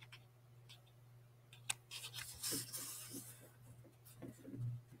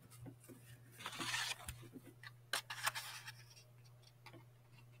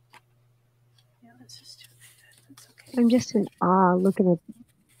 Yeah, let's just do that. That's okay. I'm just in awe looking at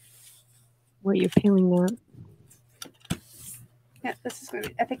what you're peeling out. Yeah, this is going to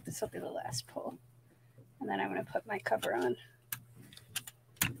be, I think this will be the last pull. And then I'm going to put my cover on.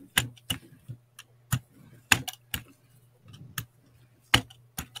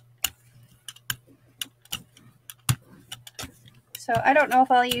 So I don't know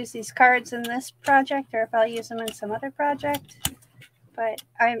if I'll use these cards in this project or if I'll use them in some other project, but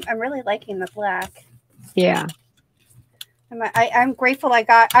I'm really liking the black. Yeah. I'm grateful I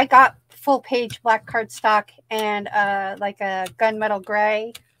got full page black cardstock and like a gunmetal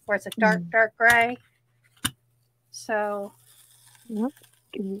gray where it's a dark gray. So yep,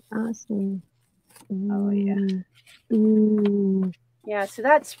 awesome. Oh yeah. Ooh. Yeah, so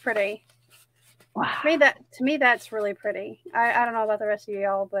that's pretty. Wow. To me that's really pretty. I don't know about the rest of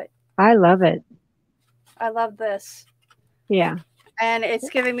y'all, but I love it. I love this. Yeah. And it's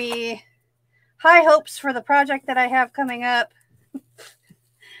giving me high hopes for the project that I have coming up.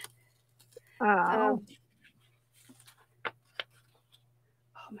 Oh.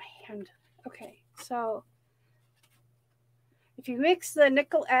 Oh my hand. Okay, so if you mix the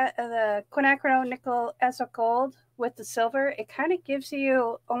nickel, the quinacridone nickel azo gold with the silver, it kind of gives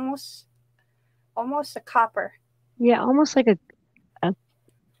you almost a copper. Yeah, almost like a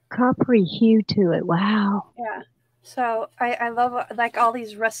coppery hue to it. Wow. Yeah. So I love like all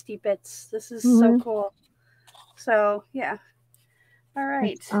these rusty bits. This is so cool. So yeah. All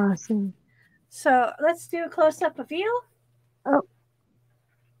right. That's awesome. So let's do a close up of you. Oh.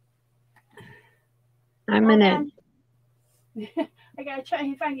 I'm in it. I gotta try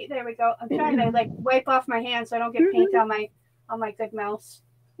and find you. There we go. I'm trying to like wipe off my hands so I don't get paint on my good mouse.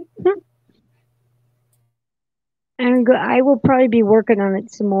 I will probably be working on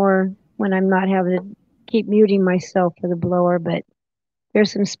it some more when I'm not having to keep muting myself for the blower, but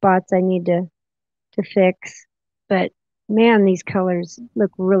there's some spots I need to fix. But man, these colors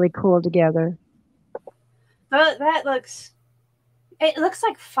look really cool together. That looks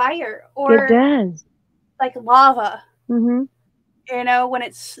like fire, or it does, like lava. Mm-hmm. You know, when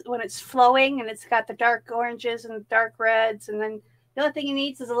it's flowing and it's got the dark oranges and the dark reds, and then the only thing it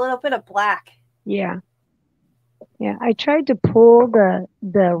needs is a little bit of black. Yeah. Yeah, I tried to pull the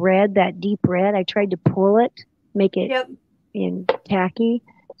red, that deep red. I tried to pull it, make it in tacky,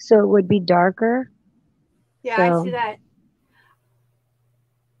 so it would be darker. Yeah, so, I see that.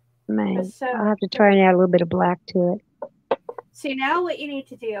 I'll have to try and add a little bit of black to it. See, now what you need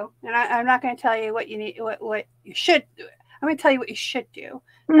to do, and I'm not going to tell you what you need, what you should do. I'm going to tell you what you should do,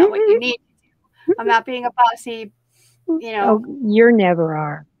 not what you need to do. I'm not being a bossy, you know. Oh, you never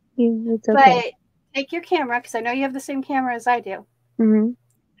are. It's okay. But take your camera, because I know you have the same camera as I do. Mm-hmm. And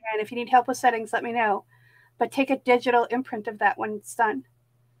if you need help with settings, let me know. But take a digital imprint of that when it's done.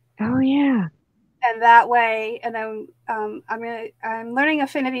 Oh yeah. And that way, and then I'm learning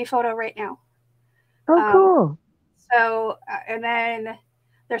Affinity Photo right now. Oh, cool. So, and then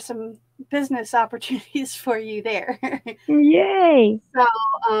there's some business opportunities for you there. Yay! So,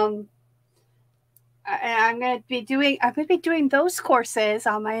 I'm going to be doing those courses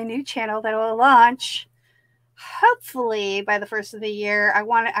on my new channel that will launch hopefully by the first of the year. I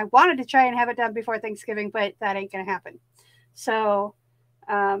wanted to try and have it done before Thanksgiving, but that ain't gonna happen. So,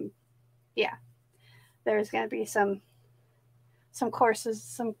 yeah, there's gonna be some courses,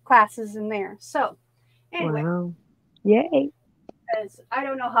 some classes in there. So, anyway, Wow. Yay. because I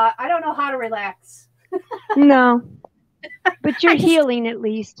don't know how to relax. No, but you're I just healing at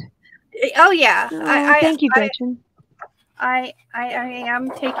least. oh yeah, Oh, thank you, Gretchen. I am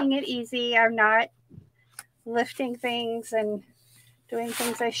taking it easy. I'm not lifting things and doing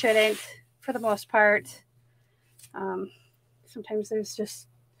things I shouldn't for the most part. Sometimes there's just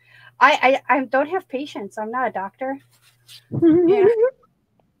I don't have patience. I'm not a doctor. Yeah.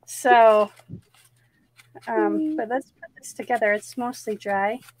 So, but let's put this together. It's mostly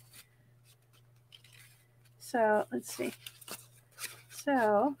dry. So let's see.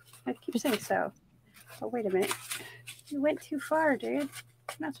 So I keep saying so. Oh, wait a minute. You went too far, dude. You're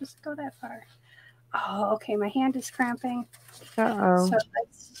not supposed to go that far. Oh, okay. My hand is cramping. Uh-oh. So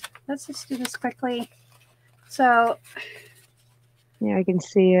let's just do this quickly. So yeah, I can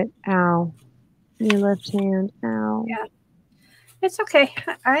see it. Ow. Your left hand. Ow. yeah, it's okay.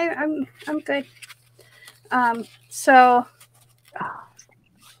 I'm good. So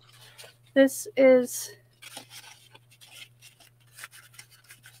this is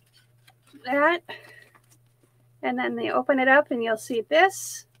that, and then they open it up, and you'll see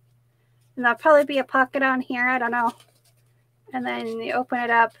this, and there'll probably be a pocket on here. I don't know. And then you open it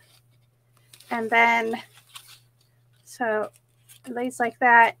up, and then so it lays like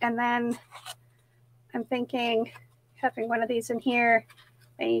that, and then I'm thinking having one of these in here,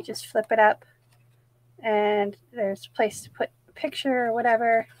 and you just flip it up, and there's a place to put a picture or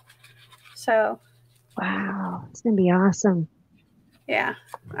whatever. So wow, it's gonna be awesome. Yeah,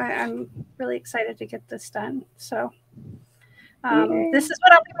 I'm really excited to get this done. So Yay. this is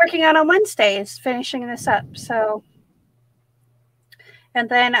what I'll be working on Wednesdays, finishing this up. So, and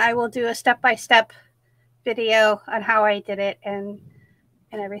then I will do a step-by-step video on how I did it and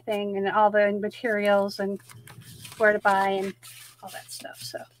everything, and all the materials and where to buy and all that stuff.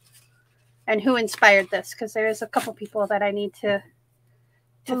 So, and who inspired this, because there's a couple people that I need to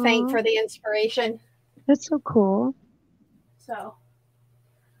thank for the inspiration. That's so cool. So,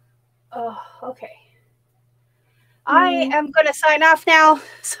 oh, okay. I am going to sign off now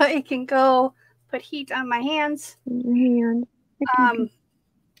so I can go put heat on my hands. Hand. I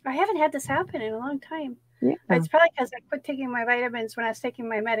haven't had this happen in a long time. Yeah. It's probably because I quit taking my vitamins when I was taking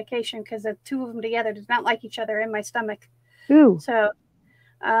my medication, because the two of them together did not like each other in my stomach. Ooh. So,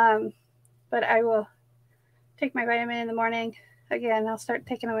 but I will take my vitamin in the morning. Again, I'll start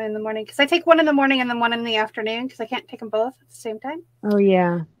taking them in the morning, because I take one in the morning and then one in the afternoon, because I can't take them both at the same time. Oh,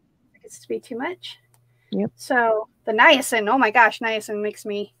 yeah. It gets to be too much. Yep. So the niacin, oh my gosh, niacin makes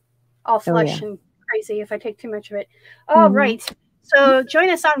me all flush and crazy if I take too much of it. All right. So join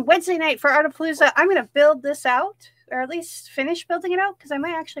us on Wednesday night for Artapalooza. I'm going to build this out, or at least finish building it out, because I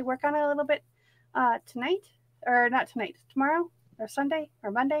might actually work on it a little bit tonight, or not tonight, tomorrow, or Sunday,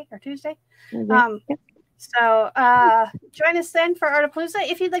 or Monday, or Tuesday. So join us then for Artapalooza.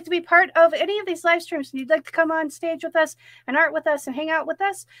 If you'd like to be part of any of these live streams and you'd like to come on stage with us and art with us and hang out with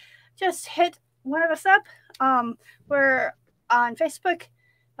us, just hit one of us up. We're on Facebook,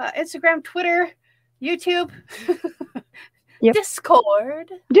 Instagram, Twitter, YouTube,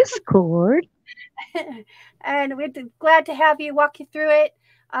 Discord. And we're glad to have you, walk you through it.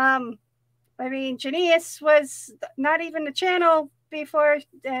 I mean, Janice was not even a channel before,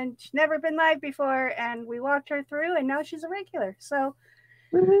 and she's never been live before, and we walked her through, and now she's a regular. So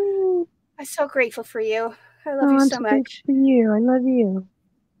I'm so grateful for you. I love you so much. For you. I love you.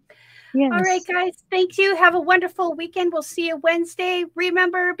 Yes. All right, guys. Thank you. Have a wonderful weekend. We'll see you Wednesday.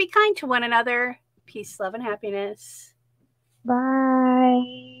 Remember, be kind to one another. Peace, love, and happiness.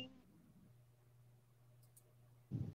 Bye.